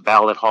first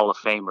ballot Hall of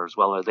Famers.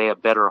 Well, are they a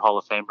better Hall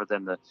of Famer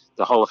than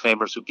the Hall of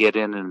Famers who get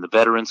in the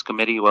Veterans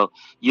Committee? Well,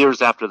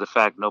 years after the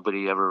fact,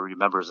 nobody ever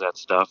remembers that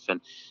stuff.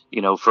 And,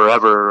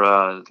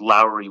 forever,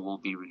 Lowry will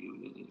be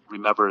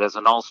remembered as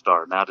an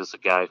all-star, not as a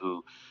guy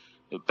who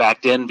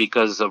backed in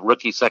because a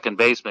rookie second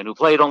baseman who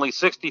played only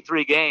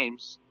 63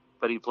 games,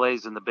 but he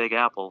plays in the Big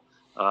Apple.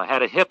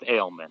 Had a hip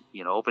ailment,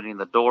 opening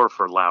the door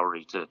for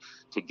Lowry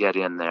to get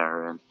in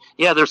there. And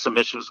yeah, there's some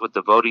issues with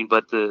the voting,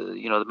 but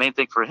the main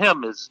thing for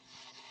him is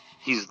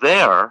he's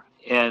there.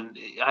 And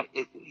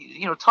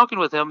talking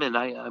with him, and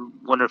I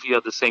wonder if you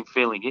have the same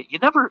feeling. You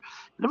never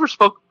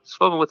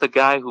spoken with a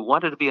guy who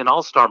wanted to be an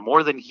all-star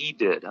more than he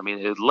did. I mean,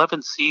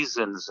 11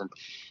 seasons,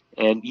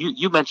 and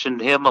you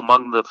mentioned him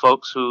among the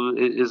folks who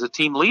is a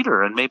team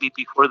leader, and maybe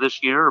before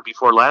this year or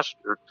before last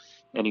year.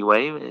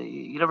 Anyway,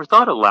 you never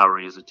thought of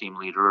Lowry as a team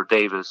leader, or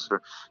Davis,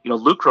 or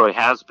Lucroy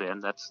has been.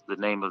 That's the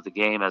name of the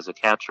game as a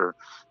catcher.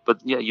 But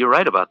yeah, you're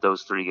right about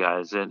those three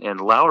guys, and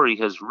Lowry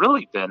has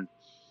really been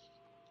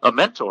a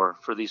mentor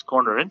for these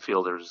corner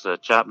infielders,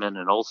 Chapman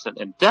and Olsen,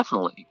 and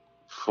definitely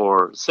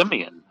for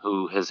Simeon,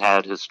 who has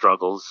had his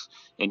struggles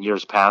in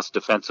years past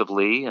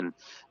defensively, and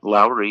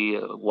Lowry,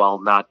 while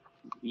not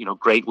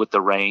great with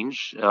the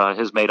range,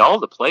 has made all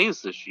the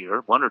plays this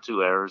year. 1 or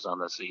 2 errors on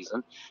the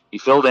season. He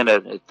filled in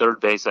at third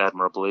base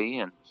admirably,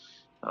 and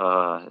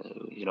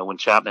when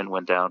Chapman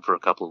went down for a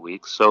couple of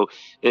weeks. So,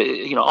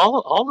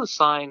 all the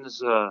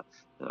signs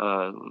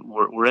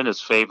were in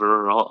his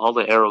favor. All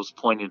the arrows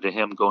pointing to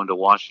him going to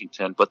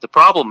Washington. But the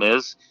problem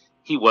is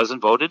he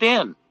wasn't voted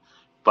in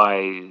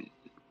by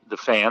the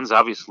fans.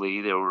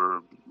 Obviously, they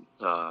were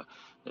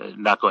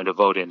not going to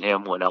vote in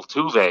him when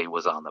Altuve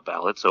was on the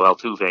ballot. So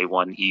Altuve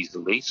won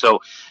easily.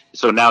 So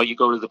now you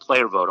go to the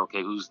player vote.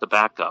 Okay, who's the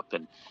backup?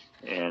 And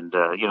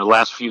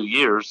last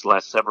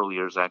several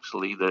years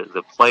actually,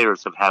 the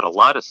players have had a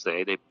lot to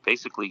say. They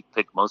basically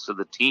picked most of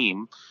the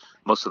team,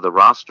 most of the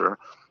roster,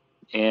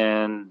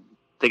 and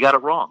they got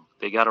it wrong.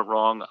 They got it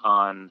wrong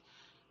on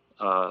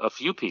a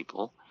few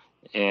people.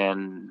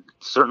 And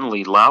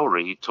certainly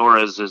Lowry.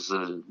 Torres is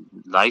a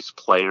nice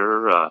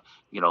player,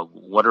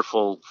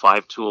 wonderful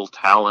 5-tool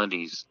talent.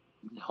 He's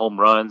home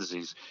runs.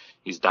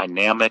 He's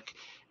dynamic.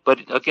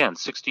 But again,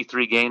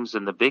 63 games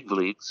in the big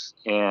leagues,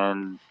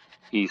 and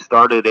he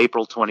started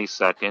April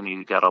 22nd.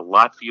 He got a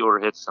lot fewer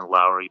hits than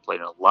Lowry. He played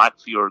in a lot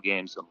fewer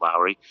games than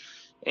Lowry.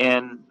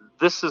 And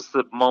this is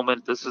the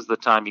moment, this is the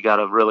time you got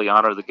to really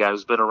honor the guy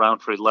who's been around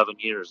for 11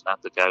 years,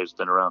 not the guy who's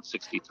been around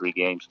 63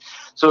 games.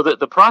 So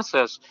the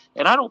process,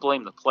 and I don't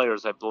blame the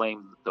players, I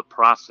blame the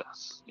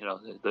process.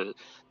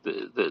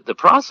 The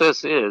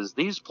process is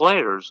these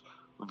players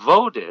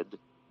voted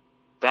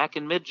back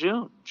in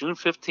mid-June, June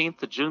 15th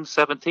to June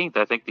 17th.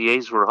 I think the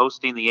A's were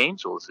hosting the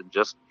Angels, and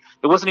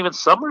it wasn't even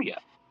summer yet.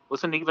 It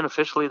wasn't even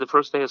officially the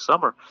first day of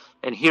summer.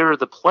 And here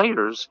the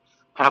players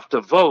have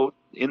to vote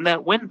in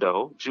that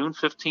window, June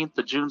 15th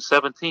to June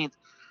 17th.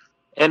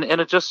 And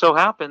it just so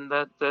happened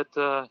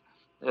that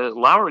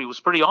Lowry was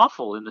pretty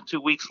awful in the 2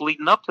 weeks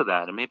leading up to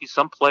that. And maybe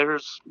some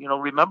players,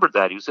 remembered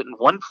that. He was hitting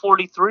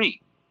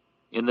 143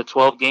 in the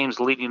 12 games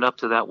leading up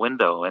to that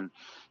window. And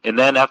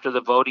then after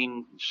the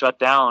voting shut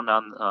down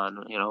on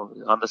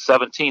the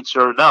 17th,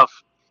 sure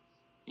enough,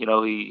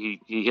 he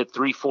hit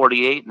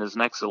 348 in his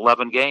next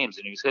 11 games,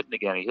 and he was hitting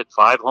again. He hit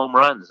 5 home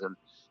runs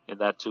in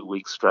that 2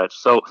 week stretch.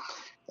 So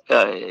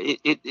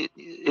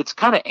it's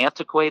kind of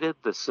antiquated,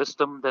 the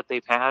system that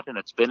they've had, and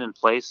it's been in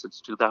place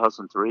since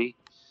 2003.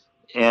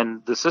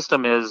 And the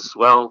system is,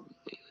 well,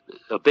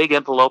 a big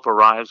envelope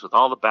arrives with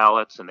all the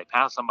ballots, and they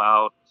pass them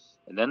out,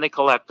 and then they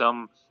collect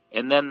them,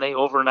 and then they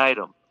overnight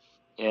them,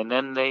 and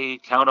then they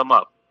count them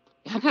up.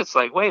 And it's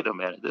like, wait a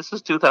minute, this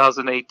is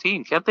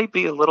 2018. Can't they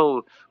be a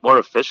little more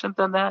efficient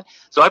than that?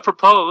 So I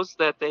propose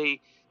that they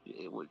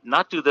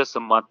not do this a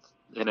month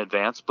in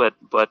advance, but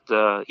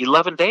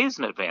 11 days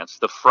in advance,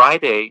 the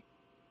Friday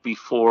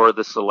before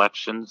the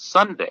Selection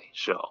Sunday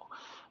show.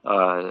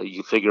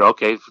 You figure,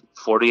 okay,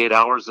 48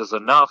 hours is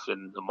enough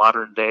in the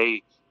modern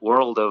day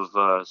world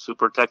of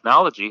super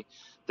technology.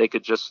 They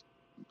could just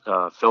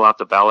fill out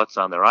the ballots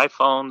on their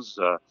iPhones.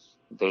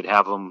 They'd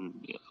have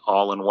them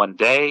all in one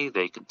day.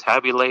 They can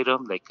tabulate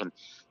them. They can,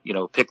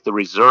 pick the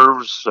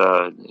reserves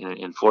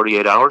in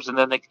 48 hours, and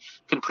then they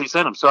can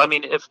present them. So, I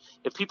mean, if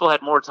people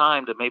had more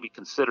time to maybe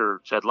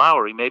consider Jed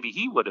Lowry, maybe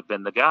he would have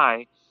been the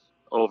guy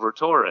over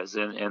Torres,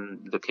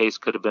 and the case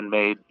could have been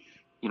made,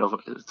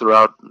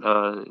 throughout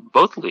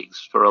both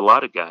leagues for a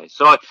lot of guys.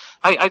 So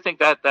I think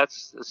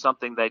that's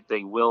something that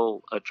they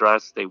will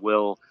address. They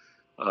will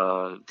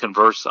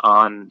converse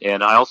on.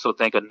 And I also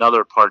think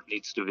another part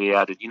needs to be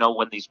added.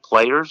 When these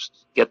players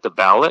get the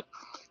ballot,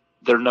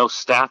 there are no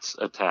stats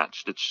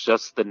attached. It's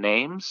just the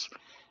names.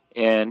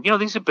 And,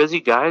 these are busy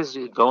guys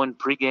going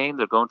pregame.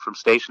 They're going from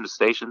station to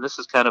station. This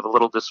is kind of a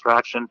little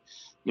distraction.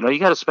 You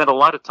got to spend a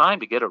lot of time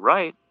to get it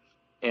right.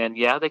 And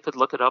yeah, they could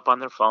look it up on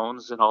their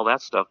phones and all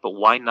that stuff, but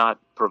why not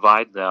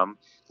provide them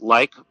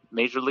like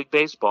Major League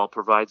Baseball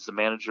provides the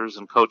managers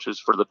and coaches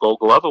for the Gold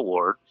Glove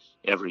Award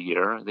every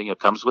year? I think it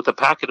comes with a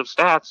packet of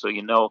stats, so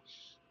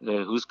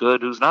who's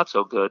good, who's not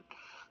so good,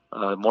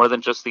 more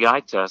than just the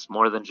eye test,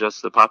 more than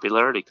just the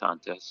popularity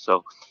contest.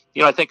 So,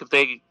 I think if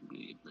they,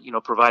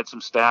 provide some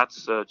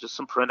stats, just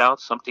some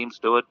printouts, some teams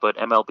do it, but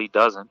MLB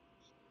doesn't,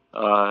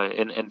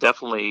 and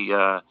definitely,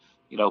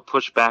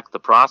 push back the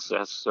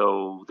process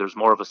so there's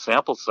more of a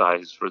sample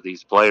size for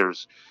these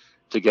players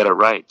to get it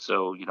right.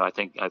 So, I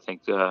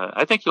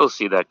think you'll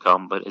see that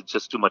come, but it's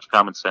just too much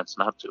common sense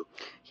not to.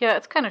 Yeah,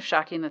 it's kind of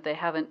shocking that they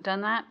haven't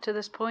done that to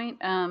this point.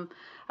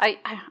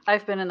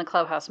 I've been in the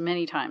clubhouse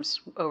many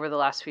times over the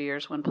last few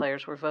years when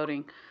players were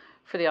voting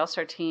for the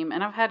All-Star team,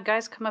 and I've had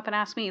guys come up and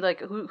ask me,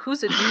 like,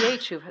 who's a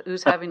DH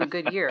who's having a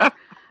good year?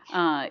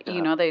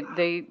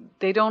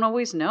 They don't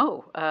always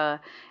know.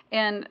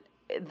 And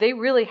they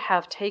really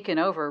have taken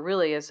over,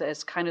 really,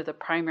 as kind of the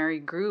primary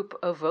group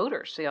of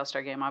voters. The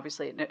All-Star Game,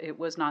 obviously, it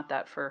was not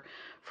that for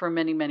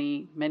many,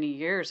 many, many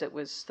years. It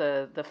was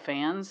the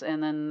fans,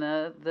 and then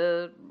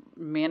the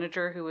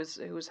manager who was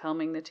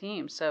helming the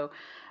team. So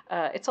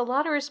it's a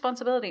lot of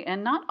responsibility,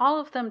 and not all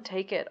of them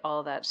take it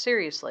all that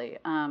seriously.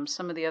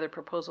 Some of the other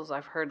proposals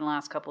I've heard in the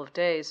last couple of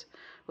days,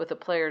 with the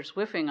players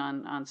whiffing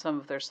on some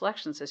of their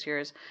selections this year,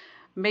 is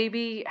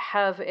maybe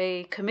have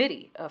a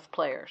committee of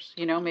players,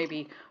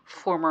 maybe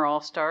former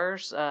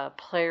All-Stars,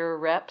 player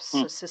reps,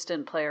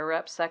 assistant player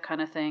reps, that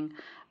kind of thing.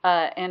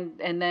 And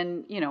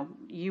then,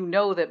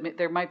 that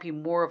there might be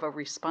more of a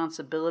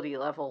responsibility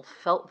level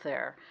felt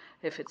there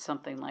if it's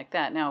something like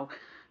that. Now,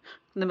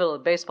 in the middle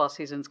of baseball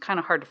season, it's kind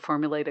of hard to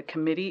formulate a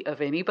committee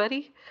of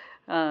anybody.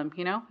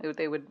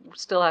 They would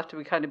still have to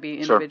be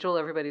individual. Sure.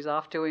 Everybody's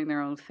off doing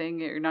their own thing.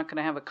 You're not going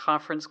to have a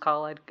conference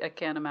call, I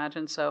can't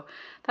imagine. So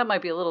that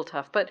might be a little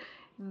tough. But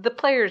the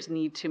players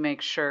need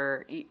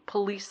to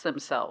police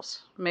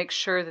themselves, make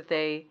sure that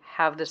they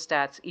have the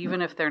stats, even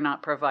if they're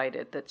not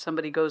provided, that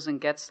somebody goes and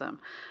gets them.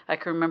 I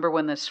can remember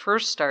when this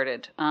first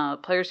started,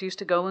 players used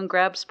to go and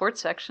grab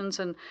sports sections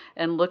and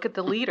look at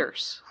the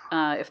leaders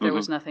if there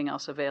was nothing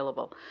else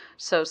available.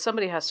 So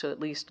somebody has to at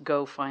least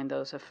go find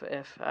those.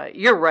 If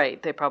you're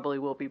right, they probably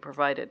will be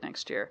provided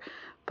next year.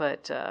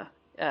 But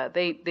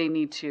they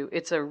need to.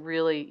 It's a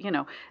really,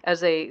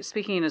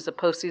 speaking as a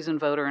postseason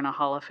voter and a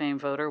Hall of Fame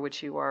voter,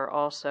 which you are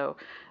also,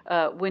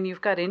 when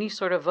you've got any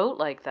sort of vote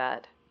like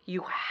that,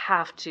 you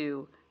have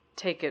to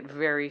take it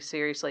very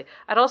seriously.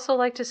 I'd also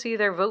like to see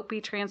their vote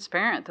be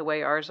transparent, the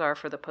way ours are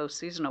for the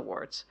postseason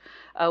awards.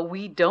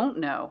 We don't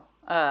know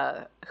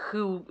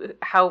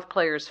how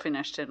players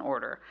finished in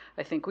order.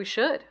 I think we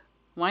should.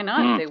 Why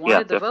not? They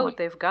wanted the vote.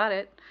 They've got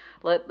it.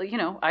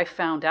 I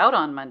found out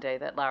on Monday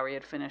that Lowry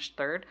had finished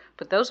third,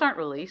 but those aren't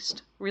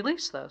released.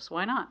 Release those.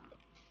 Why not?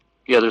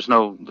 Yeah, there's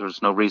no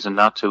reason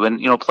not to.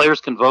 And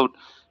players can vote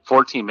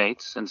for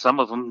teammates, and some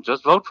of them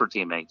just vote for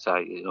teammates.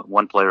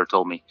 One player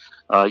told me,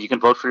 you can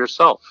vote for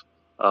yourself,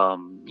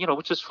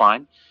 which is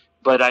fine.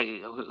 But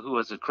who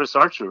was it? Chris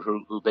Archer,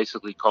 who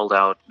basically called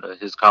out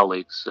his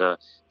colleagues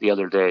the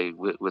other day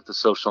with the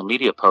social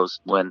media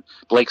post when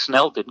Blake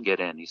Snell didn't get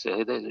in. He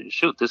said, "Hey,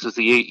 shoot, this is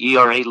the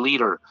ERA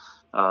leader.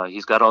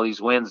 He's got all these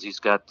wins. He's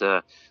got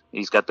the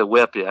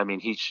whip. I mean,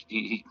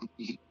 he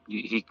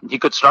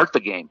could start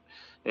the game,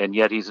 and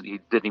yet he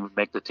didn't even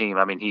make the team.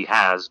 I mean, he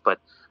has, but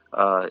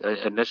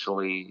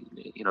initially,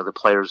 the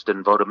players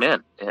didn't vote him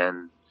in,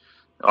 and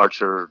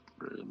Archer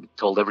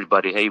told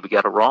everybody, "Hey, we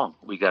got it wrong.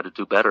 We got to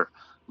do better.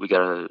 We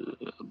got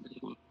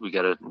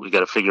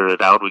to figure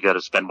it out. We got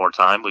to spend more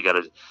time. We got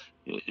to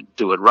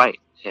do it right."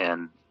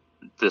 And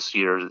this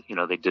year,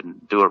 they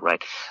didn't do it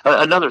right.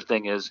 Another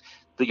thing is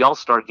the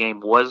All-Star Game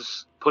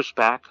was pushed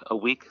back a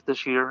week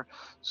this year.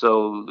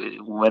 So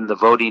when the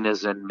voting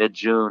is in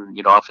mid-June,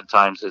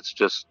 oftentimes it's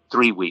just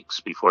 3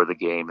 weeks before the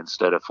game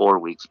instead of 4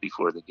 weeks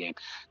before the game.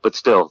 But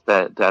still,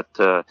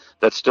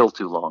 that's still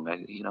too long.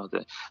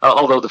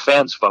 Although the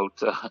fans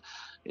vote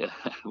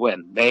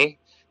when May,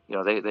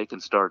 they can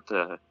start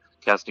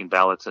casting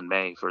ballots in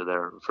May for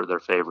their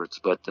favorites.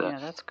 But yeah,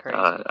 that's crazy.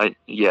 I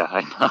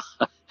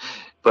know.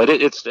 But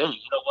it's you know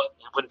what?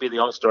 It wouldn't be the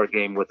All-Star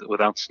Game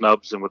without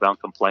snubs and without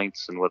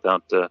complaints and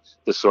without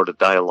this sort of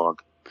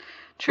dialogue.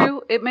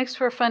 True, it makes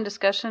for a fun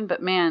discussion,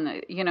 but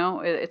man,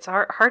 it's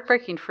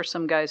heartbreaking for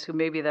some guys who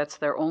maybe that's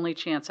their only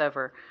chance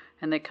ever,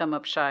 and they come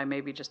up shy,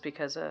 maybe just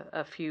because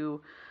a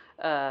few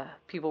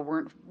people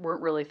weren't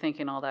really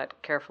thinking all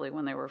that carefully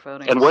when they were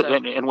voting. And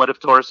what if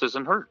Torres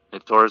isn't hurt?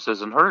 If Torres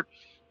isn't hurt,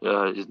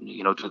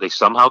 do they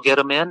somehow get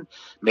him in?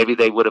 Maybe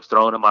they would have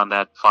thrown him on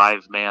that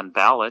 5-man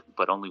ballot,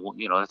 but only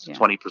that's a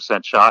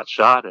 20% shot.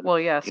 And,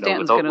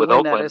 Stanton's going to win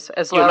Oakland, that,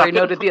 as Lowry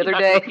noted the other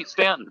day.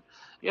 Stanton,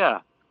 yeah.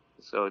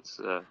 So it's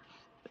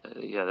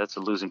that's a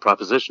losing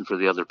proposition for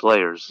the other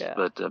players. Yeah.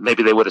 But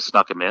maybe they would have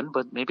snuck him in,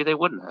 but maybe they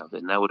wouldn't have,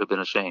 and that would have been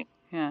a shame.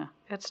 Yeah,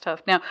 it's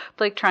tough. Now,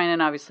 Blake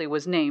Trinan obviously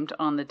was named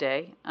on the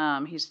day.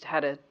 He's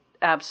had an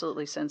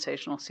absolutely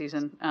sensational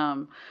season.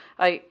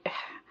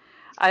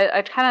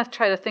 I kind of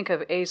try to think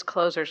of A's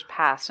closers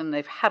past, and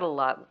they've had a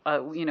lot.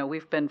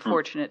 We've been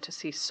fortunate to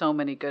see so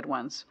many good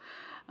ones.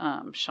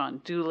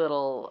 Sean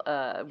Doolittle,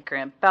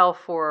 Grant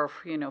Balfour,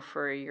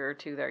 for a year or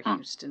two there,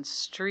 Houston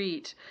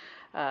Street,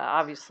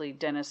 obviously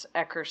Dennis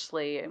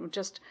Eckersley, and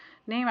just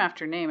name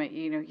after name.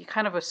 You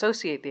kind of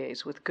associate the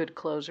A's with good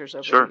closers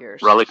over the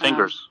years. Raleigh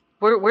Fingers.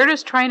 Where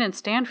does Trinan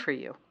stand for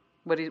you?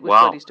 What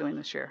he's doing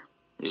this year?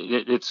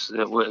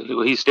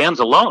 He stands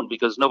alone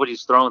because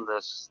nobody's thrown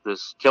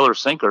this killer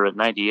sinker at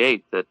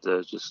 98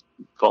 that just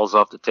falls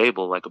off the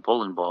table like a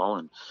bowling ball,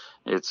 and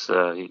it's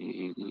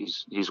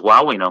he's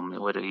wowing them.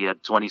 He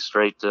had 20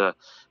 straight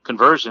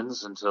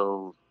conversions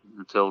until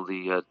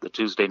the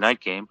Tuesday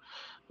night game,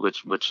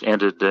 which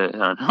ended on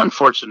an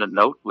unfortunate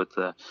note with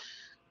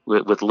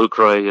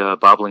Lucroy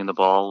bobbling the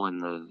ball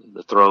and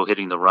the throw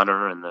hitting the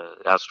runner and the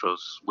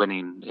Astros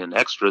winning in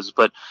extras.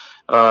 But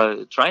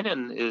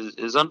Trinan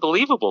is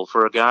unbelievable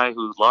for a guy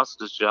who lost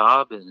his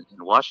job in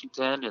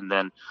Washington and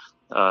then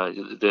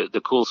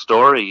The cool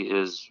story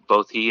is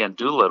both he and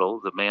Doolittle,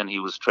 the man he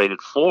was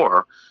traded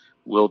for,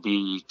 will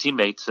be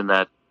teammates in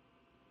that.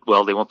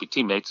 Well, they won't be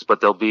teammates,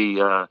 but they'll be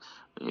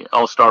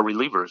all-star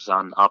relievers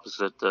on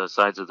opposite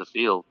sides of the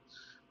field.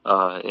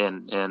 That's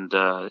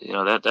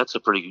a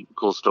pretty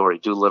cool story.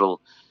 Doolittle,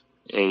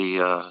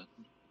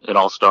 an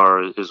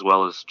all-star as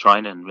well as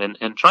Trinan,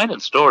 and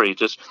Trinan's story,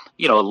 just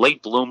a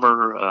late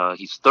bloomer.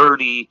 He's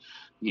 30.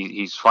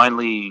 He's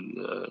finally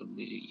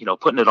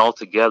putting it all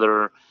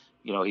together.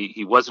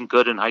 He wasn't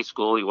good in high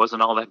school. He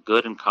wasn't all that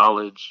good in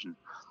college. And,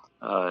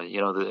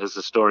 as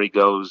the story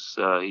goes,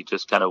 he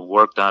just kind of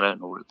worked on it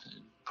and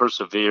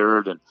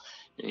persevered, and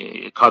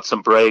caught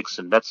some breaks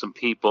and met some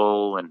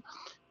people,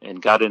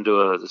 and got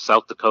into a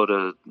South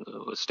Dakota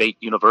State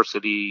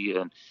University,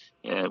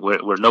 and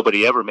where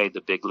nobody ever made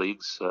the big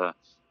leagues,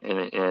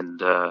 and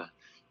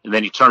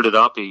then he turned it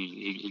up.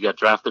 He got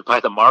drafted by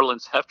the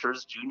Marlins after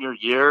his junior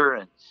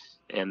year,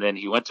 and then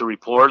he went to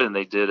report, and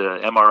they did a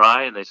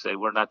MRI, and they say,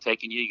 "We're not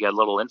taking you. You got a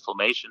little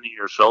inflammation in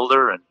your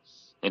shoulder."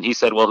 And he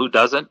said, "Well, who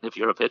doesn't if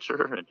you're a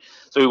pitcher?" And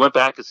so he went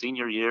back his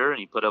senior year, and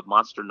he put up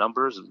monster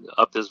numbers, and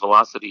upped his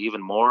velocity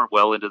even more,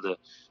 well into the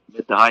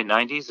mid to high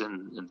 90s.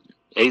 And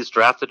A's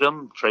drafted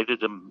him,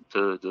 traded him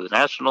to the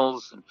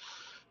Nationals,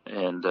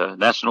 and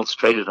Nationals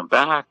traded him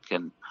back,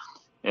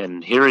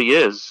 and here he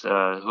is.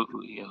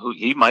 Who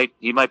he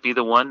might be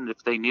the one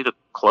if they need a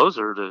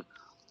closer to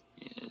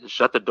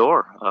shut the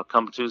door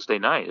come Tuesday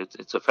night.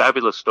 It's a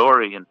fabulous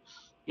story, and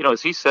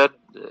as he said,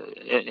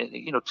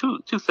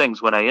 two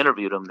things when I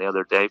interviewed him the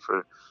other day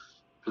for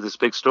this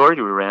big story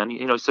we ran.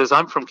 He says,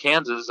 "I'm from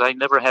Kansas. I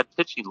never had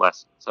pitching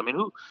lessons." I mean,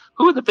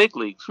 who in the big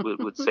leagues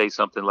would say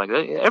something like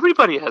that?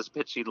 Everybody has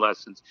pitching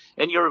lessons,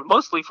 and you're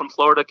mostly from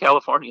Florida,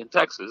 California, and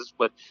Texas.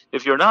 But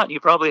if you're not, you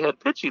probably had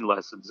pitching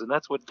lessons, and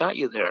that's what got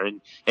you there.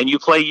 And you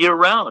play year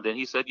round. And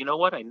he said, "You know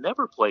what? I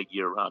never played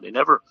year round. I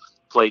never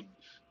played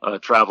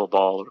travel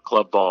ball or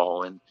club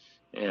ball."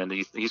 And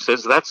he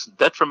says that's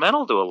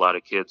detrimental to a lot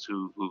of kids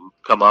who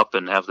come up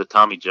and have the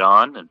Tommy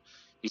John. And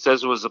he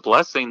says it was a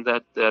blessing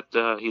that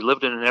he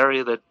lived in an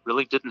area that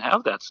really didn't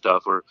have that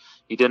stuff, or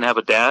he didn't have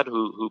a dad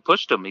who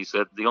pushed him. He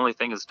said the only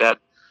thing his dad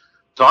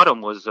taught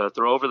him was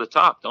throw over the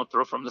top, don't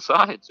throw from the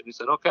sides. And he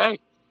said, okay.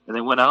 And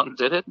they went out and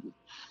did it. And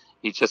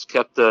he just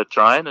kept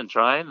trying, and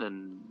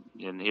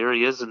here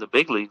he is in the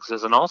big leagues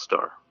as an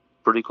all-star.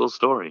 Pretty cool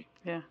story.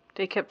 Yeah,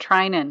 they kept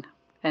trying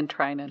and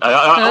trying.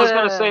 I was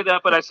going to say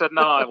that, but I said,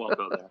 no, I won't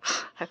go there.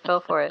 I fell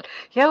for it.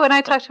 Yeah, when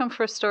I talked to him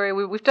for a story,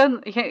 we've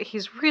done,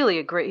 he's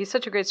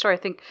such a great story. I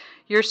think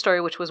your story,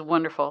 which was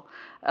wonderful,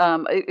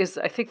 is,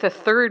 I think, the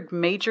third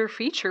major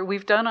feature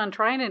we've done on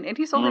Trinan, and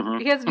he's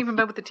only, he hasn't even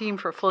been with the team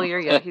for a full year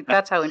yet.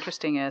 That's how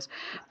interesting it is.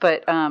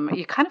 But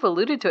you kind of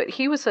alluded to it.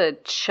 He was a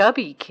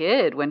chubby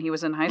kid when he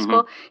was in high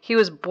school. He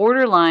was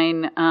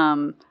borderline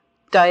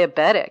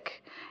diabetic.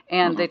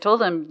 And they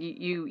told him,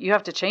 you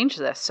have to change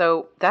this.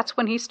 So that's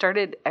when he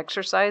started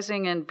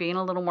exercising and being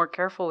a little more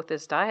careful with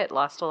his diet,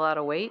 lost a lot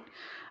of weight,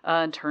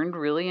 and turned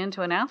really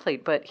into an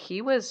athlete. But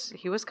he was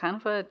kind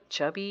of a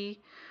chubby,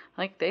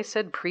 like they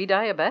said,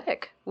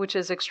 pre-diabetic, which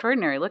is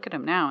extraordinary. Look at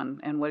him now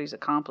and what he's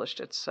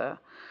accomplished.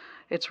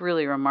 It's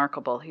really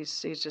remarkable.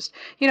 He's just,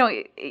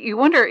 you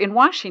wonder, in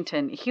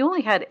Washington, he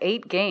only had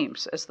 8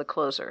 games as the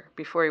closer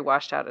before he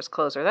washed out as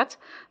closer.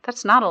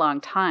 That's not a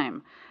long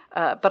time.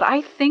 But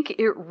I think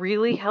it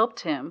really helped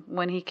him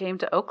when he came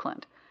to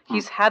Oakland.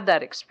 He's had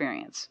that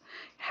experience.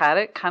 Had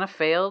it, kind of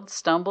failed,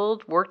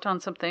 stumbled, worked on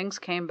some things,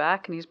 came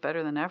back, and he's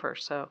better than ever.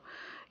 So,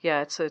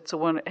 yeah, it's a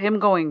one. Him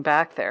going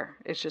back there,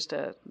 it's just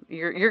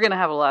you're going to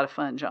have a lot of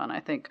fun, John. I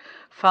think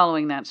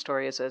following that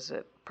story as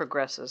it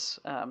progresses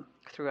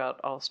throughout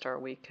All-Star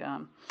Week.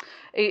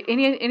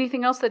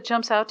 Anything else that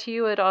jumps out to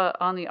you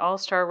on the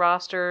All-Star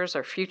rosters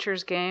or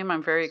futures game?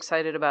 I'm very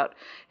excited about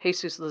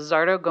Jesus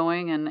Luzardo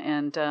going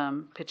and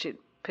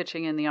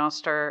pitching in the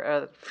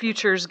All-Star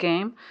futures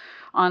game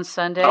on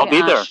Sunday. I'll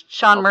be there.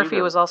 Sean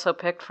Murphy was also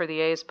picked for the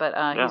A's, but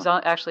he's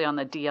actually on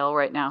the DL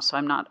right now, so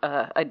I'm not.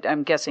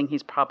 I'm guessing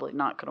he's probably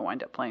not going to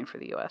wind up playing for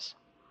the U.S.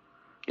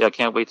 Yeah, I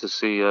can't wait to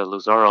see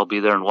Luzardo. I'll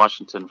be there in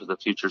Washington for the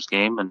futures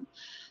game, and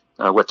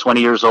 20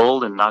 years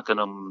old and knocking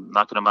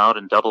him out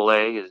in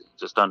Double-A is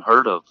just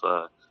unheard of.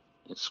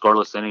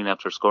 Scoreless inning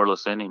after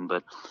scoreless inning.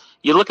 But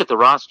you look at the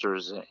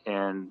rosters,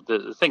 and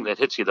the thing that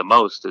hits you the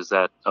most is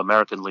that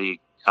American League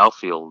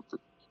outfield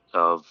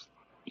of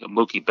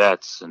Mookie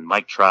Betts and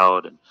Mike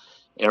Trout and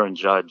Aaron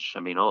Judge. I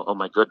mean, oh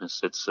my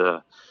goodness, it's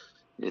what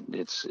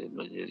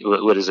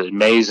is it?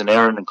 Mays and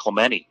Aaron and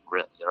Clemente,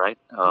 right?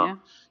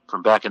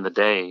 From back in the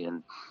day.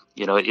 And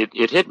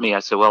it hit me. I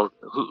said, well,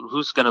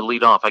 who's going to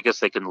lead off? I guess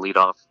they can lead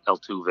off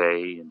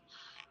Altuve and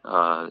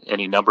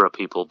any number of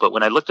people. But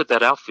when I looked at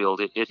that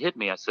outfield, it hit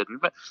me. I said,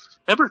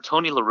 remember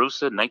Tony La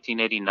Russa in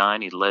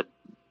 1989? He led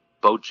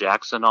Bo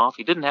Jackson off.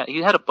 He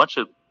had a bunch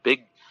of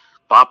big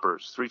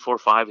boppers, 3, 4,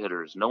 5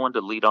 hitters, no one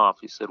to lead off.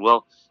 He said,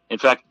 well, in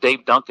fact,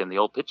 Dave Duncan, the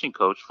old pitching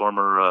coach,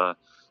 former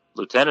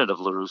lieutenant of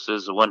La Russa,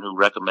 is the one who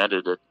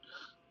recommended it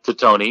to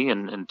Tony,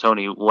 and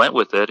Tony went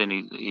with it, and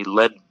he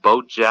led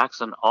Bo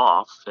Jackson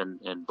off,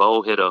 and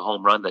Bo hit a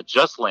home run that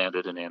just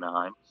landed in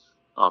Anaheim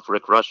off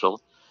Rick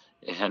Russell,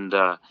 and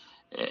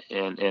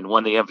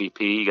won the MVP.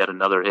 He got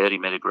another hit. He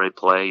made a great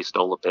play. He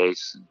stole a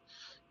base.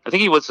 I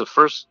think he was the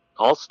first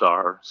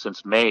All-Star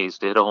since Mays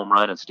to hit a home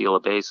run and steal a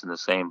base in the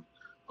same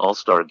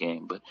All-Star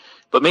game.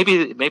 But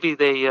maybe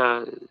they.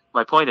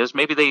 My point is,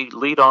 maybe they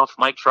lead off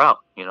Mike Trout.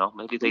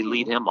 Maybe they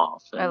lead him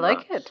off. And, I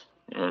like it.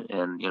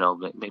 And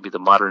maybe the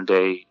modern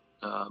day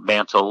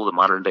Mantle, the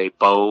modern day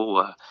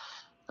Bo,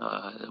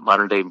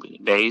 modern day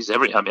Mays.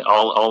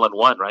 All in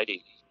one, right?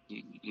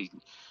 He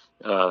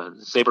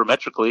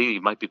sabermetrically, he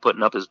might be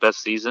putting up his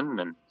best season,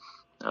 and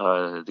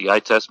the eye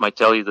test might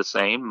tell you the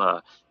same.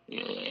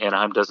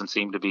 Anaheim doesn't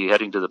seem to be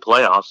heading to the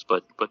playoffs,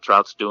 but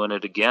Trout's doing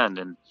it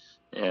again,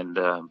 and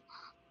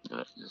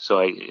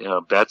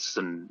so Betts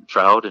and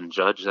Trout and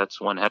Judge,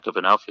 that's one heck of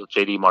an outfield.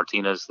 JD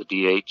Martinez, the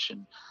DH,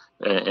 and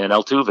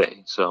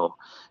Altuve. So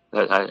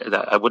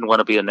I wouldn't want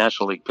to be a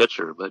National League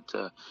pitcher, but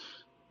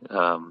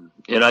and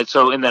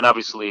then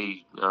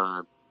obviously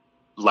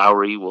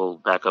Lowry will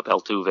back up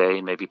Altuve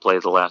and maybe play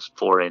the last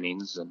 4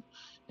 innings, and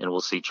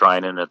we'll see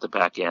Trinan at the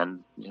back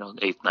end,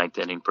 8th, 9th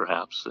inning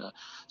perhaps.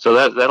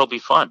 So that'll be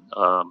fun.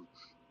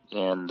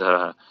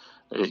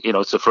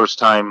 It's the first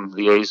time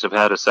the A's have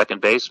had a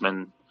second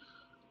baseman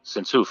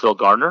since who? Phil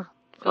Garner?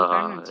 Phil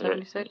Garner in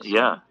 76.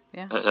 Yeah.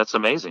 That's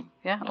amazing.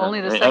 Yeah,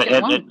 only the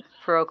second one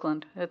for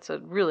Oakland. It's a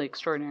really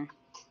extraordinary.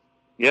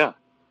 Yeah,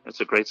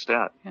 that's a great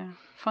stat. Yeah,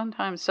 fun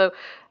times. So,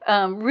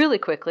 really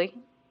quickly,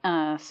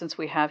 since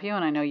we have you,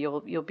 and I know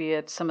you'll be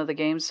at some of the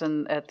games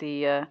and at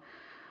the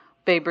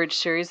Bay Bridge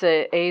series,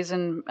 the A's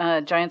and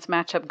Giants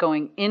matchup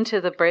going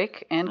into the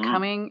break and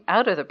coming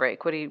out of the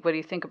break. What do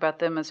you think about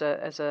them as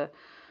a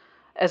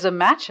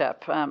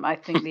matchup? I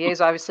think the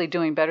A's obviously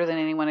doing better than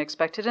anyone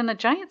expected, and the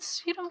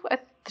Giants,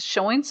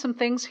 showing some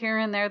things here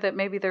and there that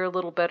maybe they're a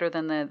little better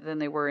than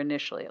they were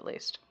initially, at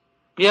least.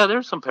 Yeah,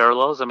 there's some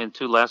parallels. I mean,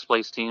 2 last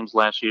place teams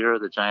last year,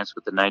 the Giants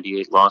with the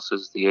 98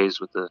 losses, the A's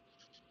with the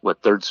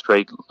third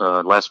straight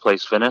last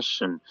place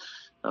finish, and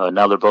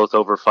now they're both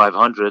over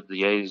 500.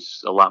 The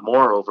A's a lot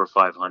more over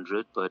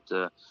 500, but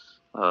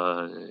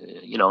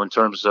in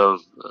terms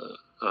of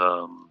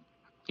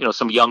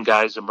some young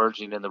guys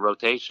emerging in the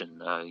rotation.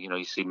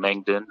 You see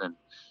Mengden and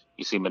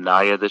you see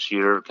Minaya this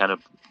year kind of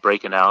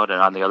breaking out,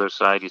 and on the other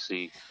side you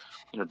see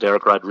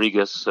Derek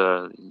Rodriguez,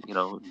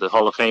 the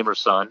Hall of Famer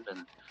son,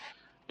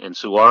 and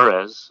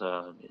Suarez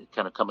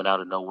kind of coming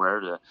out of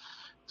nowhere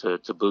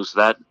to boost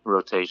that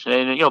rotation.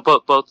 And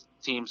both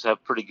teams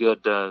have pretty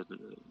good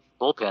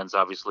bullpens.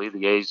 Obviously,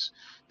 the A's,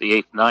 the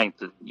 8th,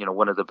 9th,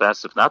 one of the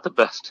best, if not the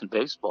best in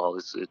baseball.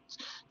 It's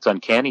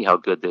uncanny how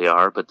good they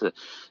are. But the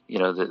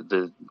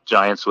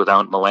Giants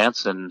without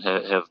Melanson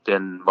have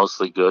been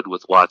mostly good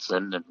with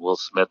Watson and Will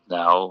Smith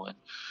now, and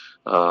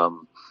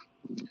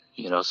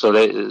so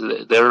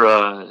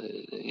they're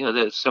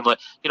similar.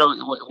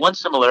 One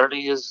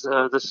similarity is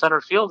the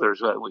center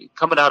fielders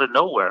coming out of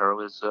nowhere. It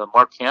was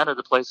Mark Canha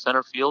to play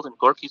center field and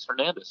Gorkys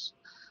Hernandez.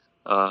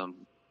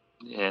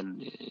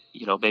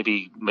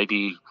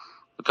 Maybe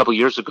a couple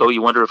years ago,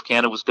 you wonder if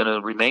Canha was going to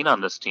remain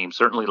on this team.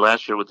 Certainly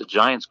last year with the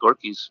Giants,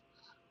 Gorkys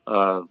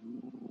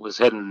was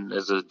heading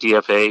as a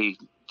DFA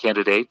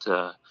candidate.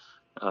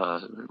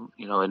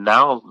 And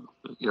now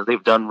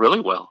they've done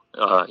really well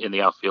in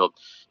the outfield,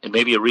 and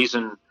maybe a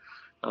reason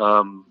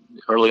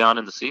early on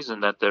in the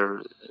season that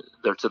they're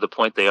to the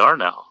point they are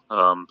now.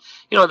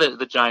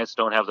 The Giants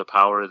don't have the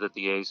power that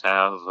the A's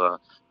have,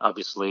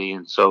 obviously,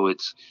 and so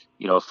it's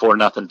a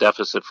 4-0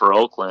 deficit for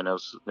Oakland,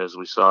 as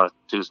we saw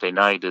Tuesday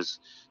night, is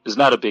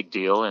not a big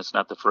deal, and it's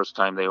not the first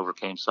time they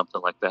overcame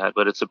something like that.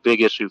 But it's a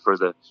big issue for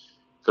the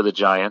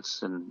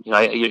Giants, and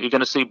you're going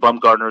to see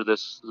Bumgarner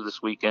this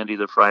weekend,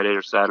 either Friday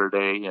or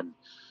Saturday, and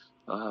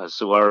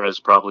Suarez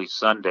probably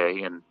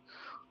Sunday, and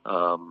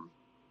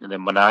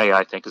then Minaya,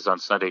 I think, is on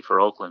Sunday for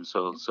Oakland.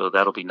 So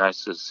that'll be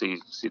nice to see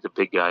the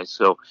big guys.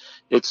 So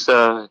it's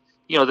the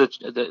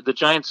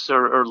Giants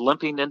are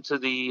limping into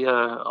the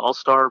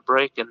All-Star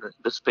break and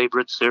this Bay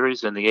Bridge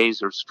series, and the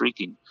A's are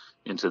streaking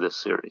into this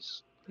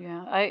series.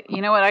 Yeah,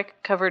 I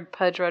covered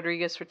Pudge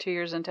Rodriguez for 2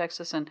 years in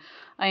Texas, and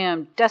I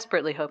am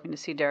desperately hoping to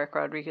see Derek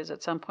Rodriguez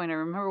at some point. I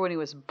remember when he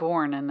was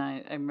born, and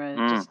I'm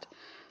just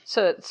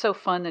it's so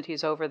fun that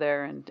he's over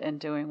there and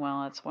doing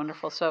well. It's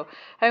wonderful. So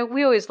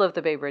we always love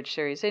the Bay Bridge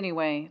series.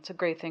 Anyway, it's a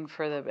great thing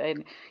for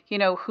and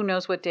who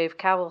knows what Dave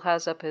Cowell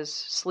has up his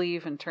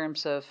sleeve in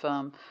terms of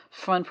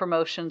fun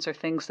promotions or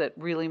things that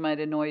really might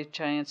annoy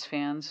Giants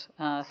fans.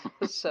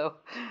 So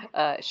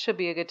it should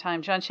be a good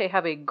time. John Shea,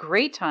 have a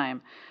great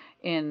time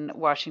in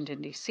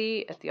Washington,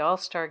 D.C. at the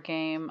All-Star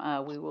Game.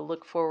 We will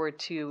look forward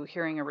to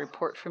hearing a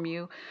report from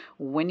you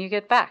when you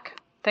get back.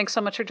 Thanks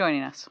so much for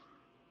joining us.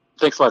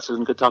 Thanks a lot,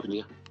 Susan. Good talking to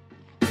you.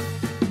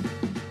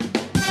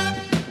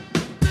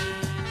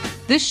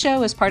 This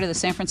show is part of the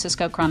San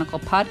Francisco Chronicle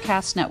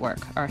Podcast Network.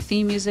 Our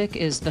theme music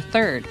is The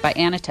Third by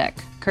Anatech,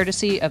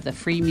 courtesy of the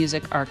Free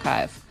Music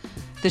Archive.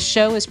 The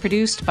show is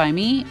produced by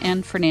me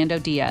and Fernando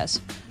Diaz.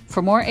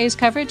 For more A's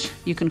coverage,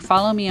 you can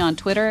follow me on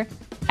Twitter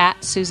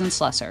 @Susan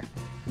Slusser.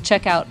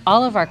 Check out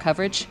all of our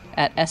coverage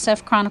at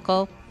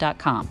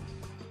sfchronicle.com.